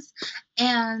ceilings.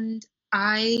 And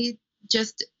I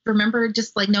just remember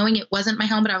just like knowing it wasn't my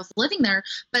home, but I was living there.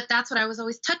 But that's what I was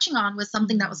always touching on, was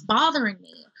something that was bothering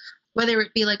me, whether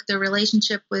it be like the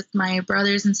relationship with my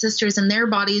brothers and sisters and their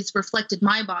bodies reflected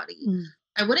my body.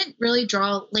 I wouldn't really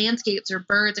draw landscapes or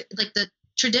birds, like the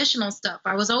traditional stuff.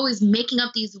 I was always making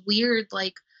up these weird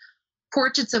like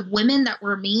portraits of women that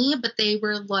were me, but they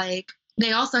were like,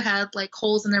 they also had like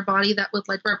holes in their body that would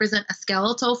like represent a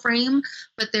skeletal frame,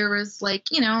 but there was like,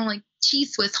 you know, like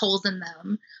cheese Swiss holes in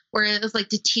them where it was like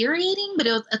deteriorating, but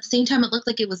it was, at the same time, it looked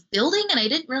like it was building. And I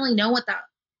didn't really know what that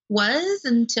was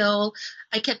until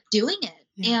I kept doing it.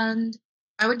 Yeah. And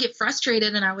I would get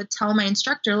frustrated and I would tell my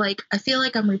instructor, like, I feel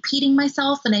like I'm repeating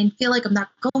myself and I feel like I'm not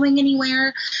going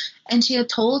anywhere. And she had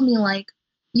told me, like,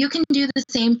 you can do the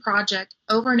same project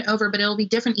over and over, but it'll be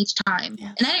different each time.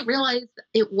 Yes. And I didn't realize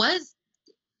it was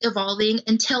evolving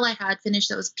until I had finished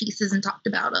those pieces and talked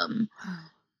about them. Wow.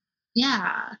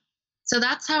 Yeah. So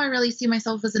that's how I really see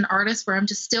myself as an artist, where I'm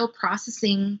just still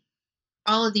processing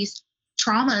all of these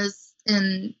traumas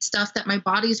and stuff that my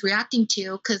body's reacting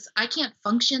to, because I can't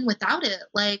function without it.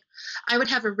 Like, I would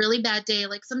have a really bad day.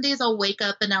 Like, some days I'll wake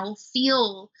up and I will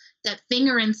feel that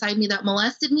finger inside me that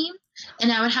molested me,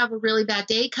 and I would have a really bad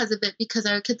day because of it, because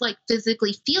I could like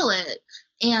physically feel it.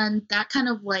 And that kind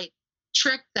of like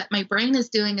trick that my brain is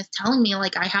doing is telling me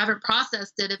like I haven't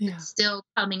processed it if it's still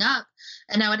coming up.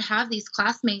 And I would have these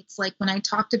classmates, like when I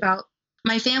talked about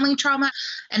my family trauma,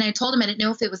 and I told him I didn't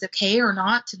know if it was okay or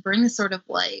not to bring this sort of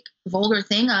like vulgar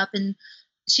thing up. And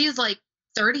she's like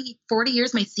 30, 40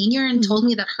 years my senior, and told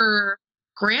me that her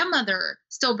grandmother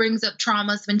still brings up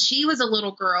traumas when she was a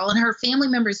little girl and her family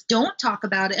members don't talk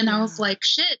about it. And I was like,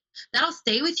 shit, that'll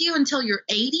stay with you until you're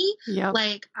 80.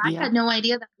 Like, I had no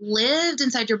idea that lived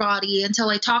inside your body until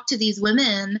I talked to these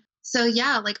women. So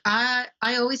yeah, like I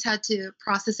always had to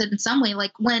process it in some way.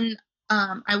 Like when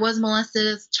I was molested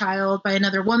as a child by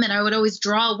another woman, I would always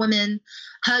draw women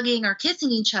hugging or kissing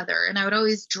each other. And I would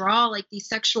always draw like these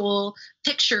sexual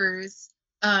pictures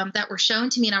that were shown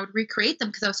to me, and I would recreate them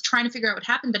because I was trying to figure out what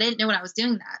happened, but I didn't know what I was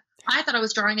doing that. I thought I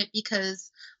was drawing it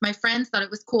because my friends thought it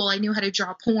was cool. I knew how to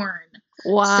draw porn.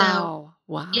 Wow.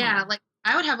 So, yeah, like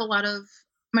I would have a lot of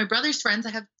my brother's friends.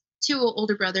 I have two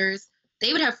older brothers.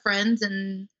 They would have friends,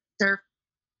 and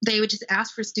they would just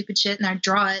ask for stupid shit, and I'd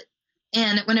draw it.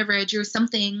 And whenever I drew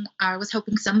something, I was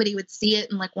hoping somebody would see it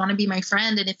and like want to be my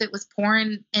friend. And if it was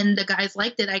porn and the guys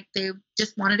liked it, they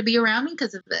just wanted to be around me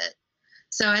because of it.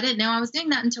 So I didn't know I was doing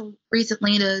that until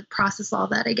recently to process all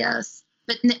that, I guess.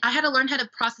 But I had to learn how to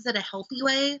process it a healthy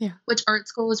way, which art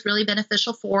school was really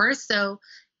beneficial for. So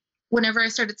whenever I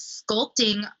started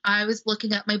sculpting, I was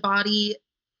looking at my body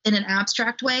in an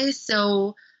abstract way.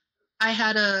 So I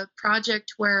had a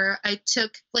project where I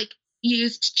took like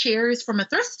used chairs from a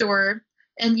thrift store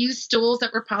and used stools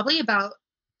that were probably about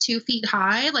 2 feet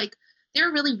high. Like, they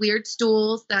were really weird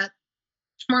stools that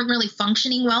weren't really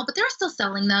functioning well, but they were still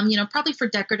selling them, you know, probably for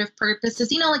decorative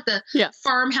purposes, you know, like the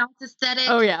farmhouse aesthetic.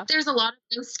 Oh yeah. There's a lot of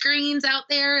those screens out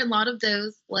there and a lot of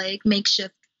those like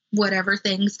makeshift whatever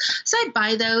things. So I'd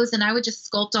buy those and I would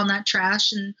just sculpt on that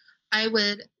trash, and I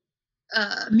would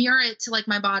mirror it to like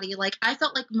my body. Like, I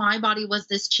felt like my body was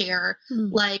this chair.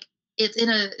 Like,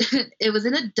 it was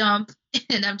in a dump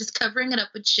and I'm just covering it up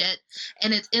with shit,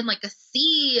 and it's in like a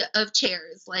sea of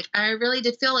chairs. Like, I really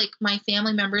did feel like my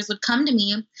family members would come to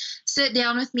me, sit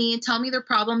down with me, tell me their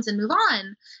problems, and move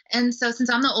on. And so since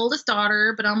I'm the oldest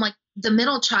daughter, but I'm like the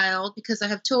middle child because I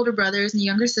have two older brothers and a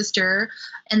younger sister,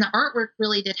 and the artwork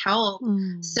really did help.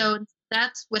 So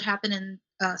that's what happened in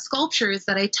sculptures,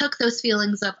 that I took those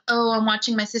feelings of, oh, I'm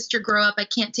watching my sister grow up. I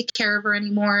can't take care of her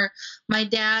anymore. My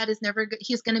dad is never good.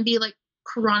 He's going to be like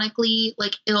chronically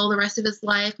like ill the rest of his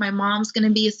life. My mom's going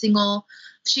to be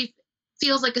she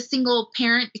feels like a single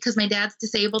parent because my dad's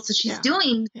disabled. So she's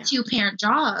doing a 2-parent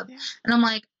job. And I'm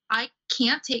like, I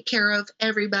can't take care of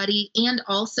everybody and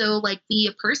also like be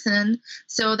a person.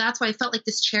 So that's why I felt like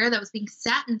this chair that was being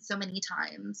sat in so many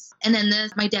times. And then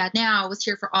my dad now was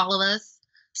here for all of us.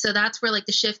 So that's where like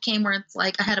the shift came, where it's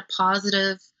like I had a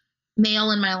positive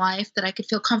male in my life that I could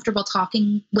feel comfortable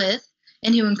talking with,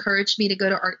 and who encouraged me to go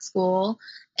to art school,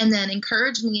 and then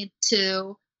encouraged me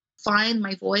to find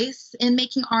my voice in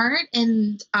making art.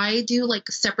 And I do like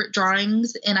separate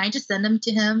drawings and I just send them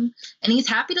to him, and he's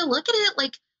happy to look at it.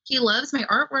 Like, he loves my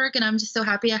artwork, and I'm just so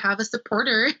happy I have a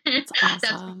supporter. That's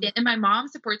That's awesome. and my mom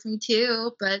supports me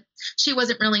too, but she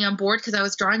wasn't really on board because I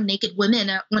was drawing naked women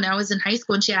when I was in high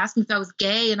school, and she asked me if I was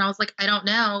gay, and I was like, I don't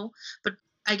know, but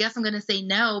I guess I'm gonna say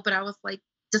no. But I was like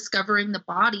discovering the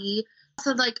body.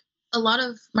 So like a lot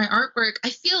of my artwork,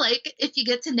 I feel like if you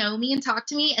get to know me and talk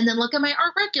to me and then look at my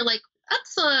artwork, you're like,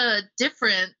 that's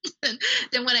different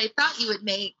than what I thought you would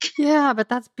make. Yeah, but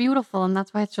that's beautiful, and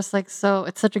that's why it's just, like,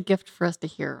 it's such a gift for us to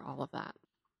hear all of that.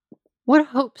 What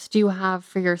hopes do you have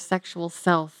for your sexual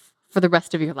self for the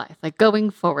rest of your life, like, going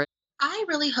forward? I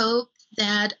really hope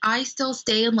that I still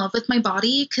stay in love with my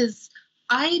body because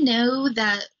I know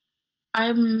that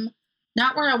I'm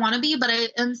not where I want to be, but I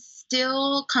am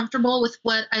still comfortable with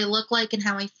what I look like and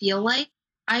how I feel like.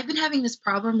 I've been having this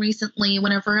problem recently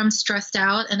whenever I'm stressed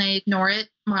out and I ignore it,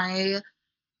 my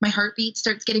heartbeat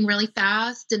starts getting really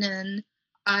fast and then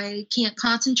I can't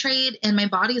concentrate and my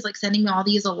body is like sending me all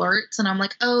these alerts and I'm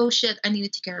like, "Oh shit, I need to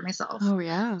take care of myself." Oh,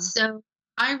 yeah. So,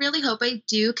 I really hope I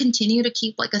do continue to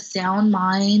keep like a sound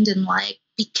mind and like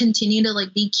continue to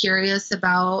like be curious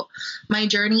about my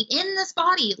journey in this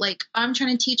body. Like I'm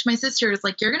trying to teach my sisters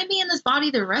like you're going to be in this body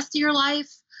the rest of your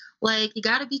life. Like you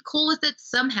got to be cool with it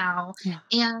somehow. Yeah.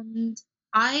 And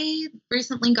I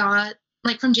recently got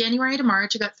like from January to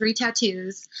March, I got 3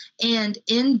 tattoos. And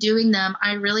in doing them,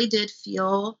 I really did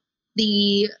feel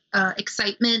the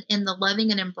excitement and the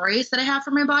loving and embrace that I have for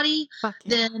my body. Fuck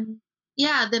yeah. Then,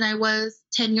 yeah, than I was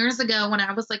 10 years ago when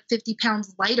I was like 50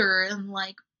 pounds lighter and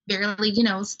like barely,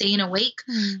 staying awake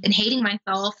and hating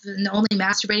myself and only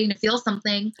masturbating to feel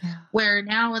something. Yeah. Where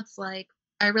now it's like,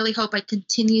 I really hope I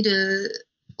continue to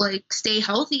like stay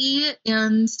healthy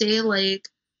and stay like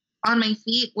on my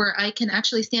feet where I can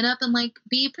actually stand up and like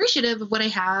be appreciative of what I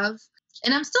have.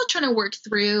 And I'm still trying to work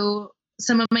through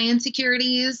some of my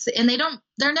insecurities and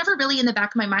they're never really in the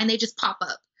back of my mind. They just pop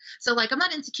up. So like I'm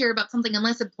not insecure about something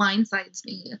unless it blindsides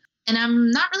me. And I'm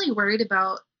not really worried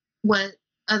about what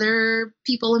other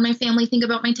people in my family think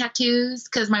about my tattoos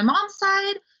because my mom's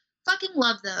side fucking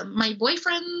love them. My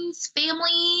boyfriend's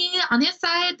family on his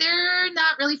side, they're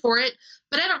not really for it,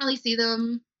 but I don't really see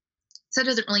them, so it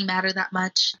doesn't really matter that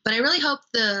much. But I really hope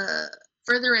the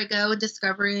further I go in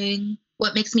discovering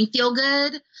what makes me feel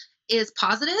good is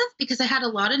positive because I had a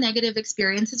lot of negative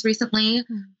experiences recently.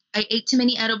 I ate too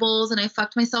many edibles and I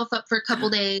fucked myself up for a couple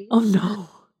days. Oh no.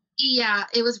 Yeah,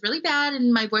 it was really bad.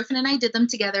 And my boyfriend and I did them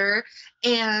together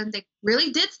and they really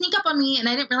did sneak up on me. And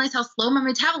I didn't realize how slow my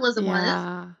metabolism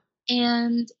was.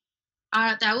 And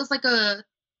that was like a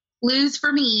lose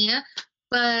for me.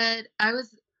 But I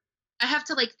have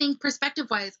to like think perspective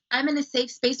wise. I'm in a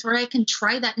safe space where I can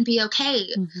try that and be okay.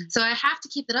 So I have to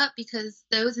keep it up because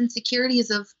those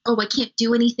insecurities of, oh, I can't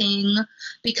do anything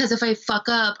because if I fuck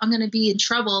up, I'm going to be in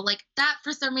trouble. Like that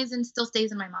for some reason still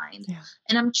stays in my mind. Yeah.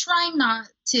 And I'm trying not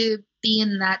to be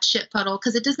in that shit puddle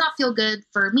because it does not feel good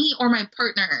for me or my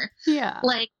partner. Yeah.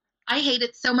 Like I hate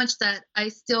it so much that I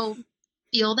still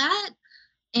feel that.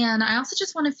 And I also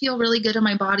just want to feel really good in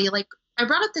my body. Like I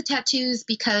brought up the tattoos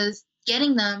because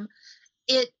getting them,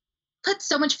 it put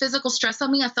so much physical stress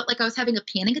on me. I felt like I was having a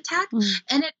panic attack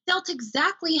and it felt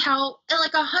exactly how,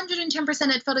 like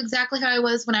 110%, it felt exactly how I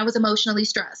was when I was emotionally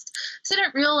stressed. So I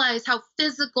didn't realize how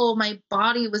physical my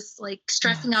body was like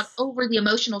stressing out over the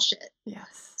emotional shit.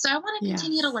 Yes. So I want to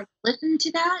continue to like listen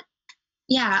to that.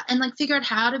 Yeah. And like figure out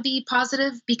how to be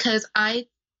positive because I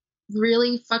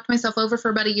really fucked myself over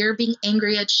for about a year being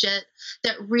angry at shit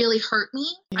that really hurt me.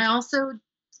 I also,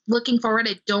 looking forward,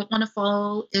 I don't want to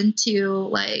fall into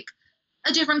like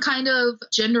a different kind of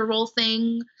gender role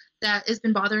thing that has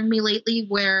been bothering me lately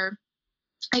where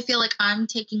I feel like I'm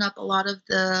taking up a lot of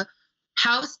the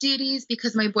house duties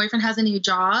because my boyfriend has a new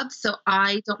job. So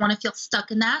I don't want to feel stuck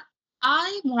in that.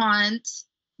 I want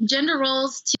gender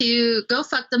roles to go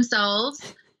fuck themselves.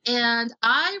 And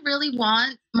I really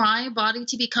want my body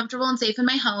to be comfortable and safe in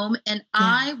my home. And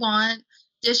I want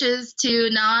dishes to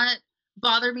not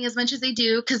bother me as much as they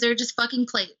do because they're just fucking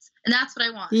plates. And that's what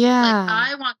I want. Yeah. Like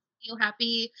I want to feel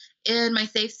happy in my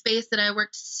safe space that I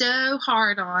worked so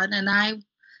hard on. And I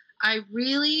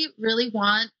really, really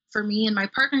want for me and my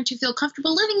partner to feel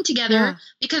comfortable living together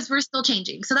because we're still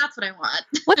changing. So that's what I want.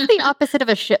 What's the opposite of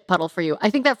a shit puddle for you? I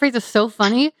think that phrase is so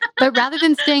funny, but rather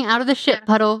than staying out of the shit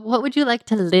puddle, what would you like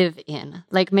to live in?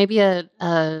 Like maybe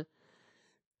a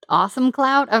awesome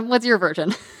cloud? What's your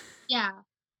version? Yeah.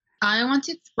 I want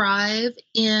to thrive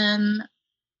in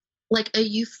like a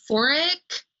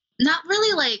euphoric, not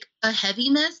really like a heavy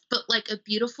mist, but like a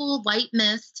beautiful light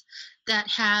mist that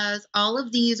has all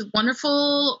of these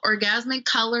wonderful orgasmic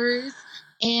colors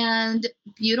and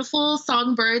beautiful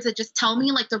songbirds that just tell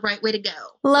me like the right way to go.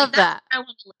 Love Like that's that. how I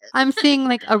want to live. I'm seeing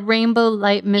like a rainbow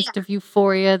light mist Yeah. of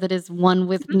euphoria that is one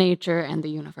with Mhm. nature and the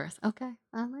universe. Okay,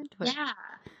 I'm into it. Yeah.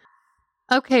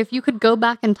 Okay, if you could go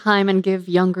back in time and give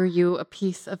younger you a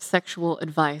piece of sexual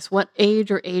advice, what age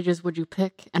or ages would you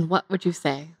pick and what would you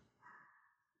say?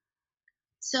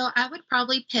 So I would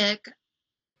probably pick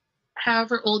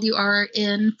however old you are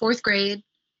in fourth grade,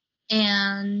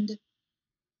 and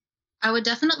I would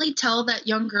definitely tell that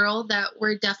young girl that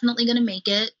we're definitely going to make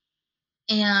it,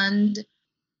 and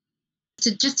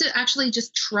to actually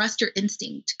just trust your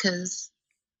instinct, because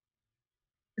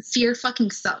fear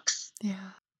fucking sucks.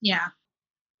 Yeah. Yeah.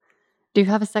 Do you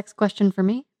have a sex question for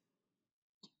me?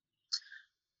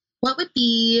 What would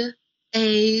be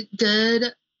a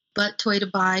good butt toy to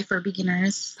buy for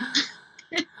beginners?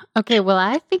 Okay, well,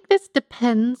 I think this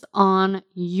depends on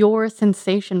your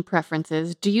sensation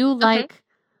preferences. Do you Okay. like,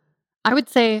 I would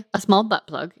say a small butt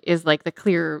plug is like the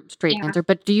clear, straight Yeah. answer,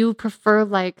 but do you prefer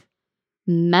like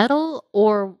metal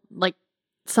or like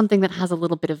something that has a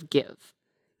little bit of give?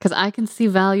 Because I can see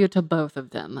value to both of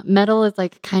them. Metal is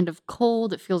like kind of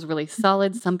cold, it feels really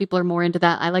solid. Some people are more into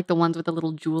that. I like the ones with a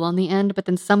little jewel on the end, but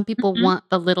then some people Mhm. want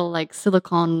the little like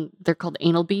silicone, they're called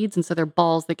anal beads. And so they're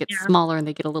balls that get Yeah. smaller and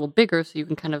they get a little bigger. So you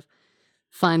can kind of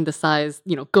find the size,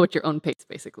 go at your own pace,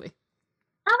 basically.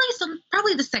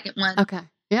 Probably the second one. Okay.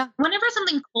 Yeah. Whenever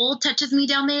something cold touches me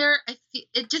down there, I feel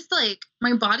it just like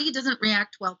my body doesn't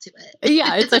react well to it.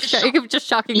 Yeah, it's It's like a shock. just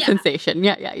shocking Yeah. sensation.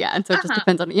 Yeah. And so it just Uh-huh.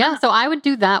 depends on yeah. Uh-huh. So I would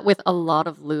do that with a lot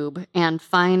of lube and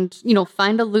find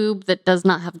a lube that does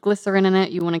not have glycerin in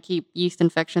it. You want to keep yeast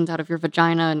infections out of your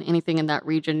vagina and anything in that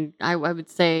region. I would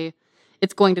say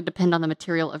it's going to depend on the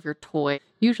material of your toy.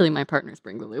 Usually my partners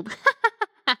bring the lube.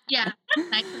 Yeah. That's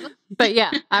nice of them. But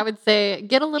yeah, I would say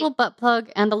get a little butt plug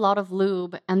and a lot of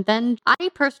lube. And then I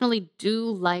personally do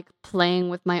like playing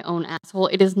with my own asshole.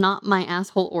 It is not my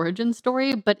asshole origin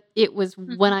story, but it was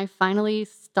when Mhm. I finally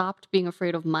stopped being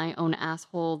afraid of my own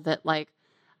asshole that like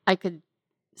I could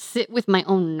sit with my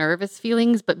own nervous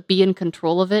feelings, but be in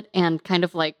control of it. And kind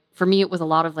of like, for me, it was a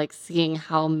lot of like seeing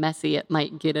how messy it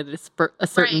might get at a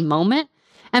certain Right. moment.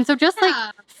 And so just like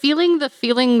Yeah. feeling the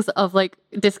feelings of like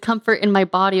discomfort in my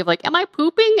body of like, am I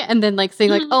pooping? And then like saying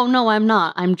like, Mhm. oh no, I'm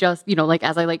not. I'm just, like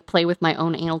as I like play with my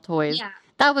own anal toys. Yeah.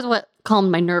 That was what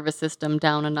calmed my nervous system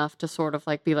down enough to sort of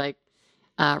like be like,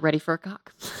 ready for a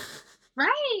cock.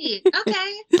 Right.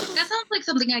 Okay. That sounds like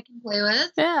something I can play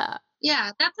with. Yeah.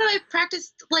 Yeah, that's how I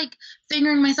practiced like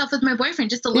fingering myself with my boyfriend,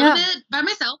 just a little Yeah. bit by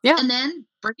myself, Yeah. and then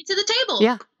bring it to the table.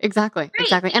 Yeah, exactly. Great,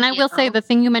 Exactly. And I thank will say you. the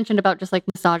thing you mentioned about just like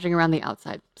massaging around the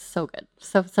outside, so good.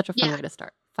 So such a fun Yeah. way to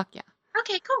start. Fuck yeah.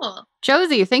 Okay, cool.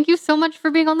 Josie, thank you so much for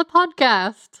being on the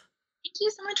podcast. Thank you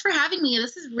so much for having me.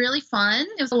 This is really fun.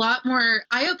 It was a lot more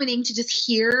eye-opening to just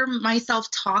hear myself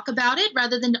talk about it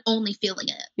rather than only feeling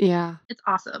it. Yeah, It's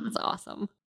awesome. that's awesome.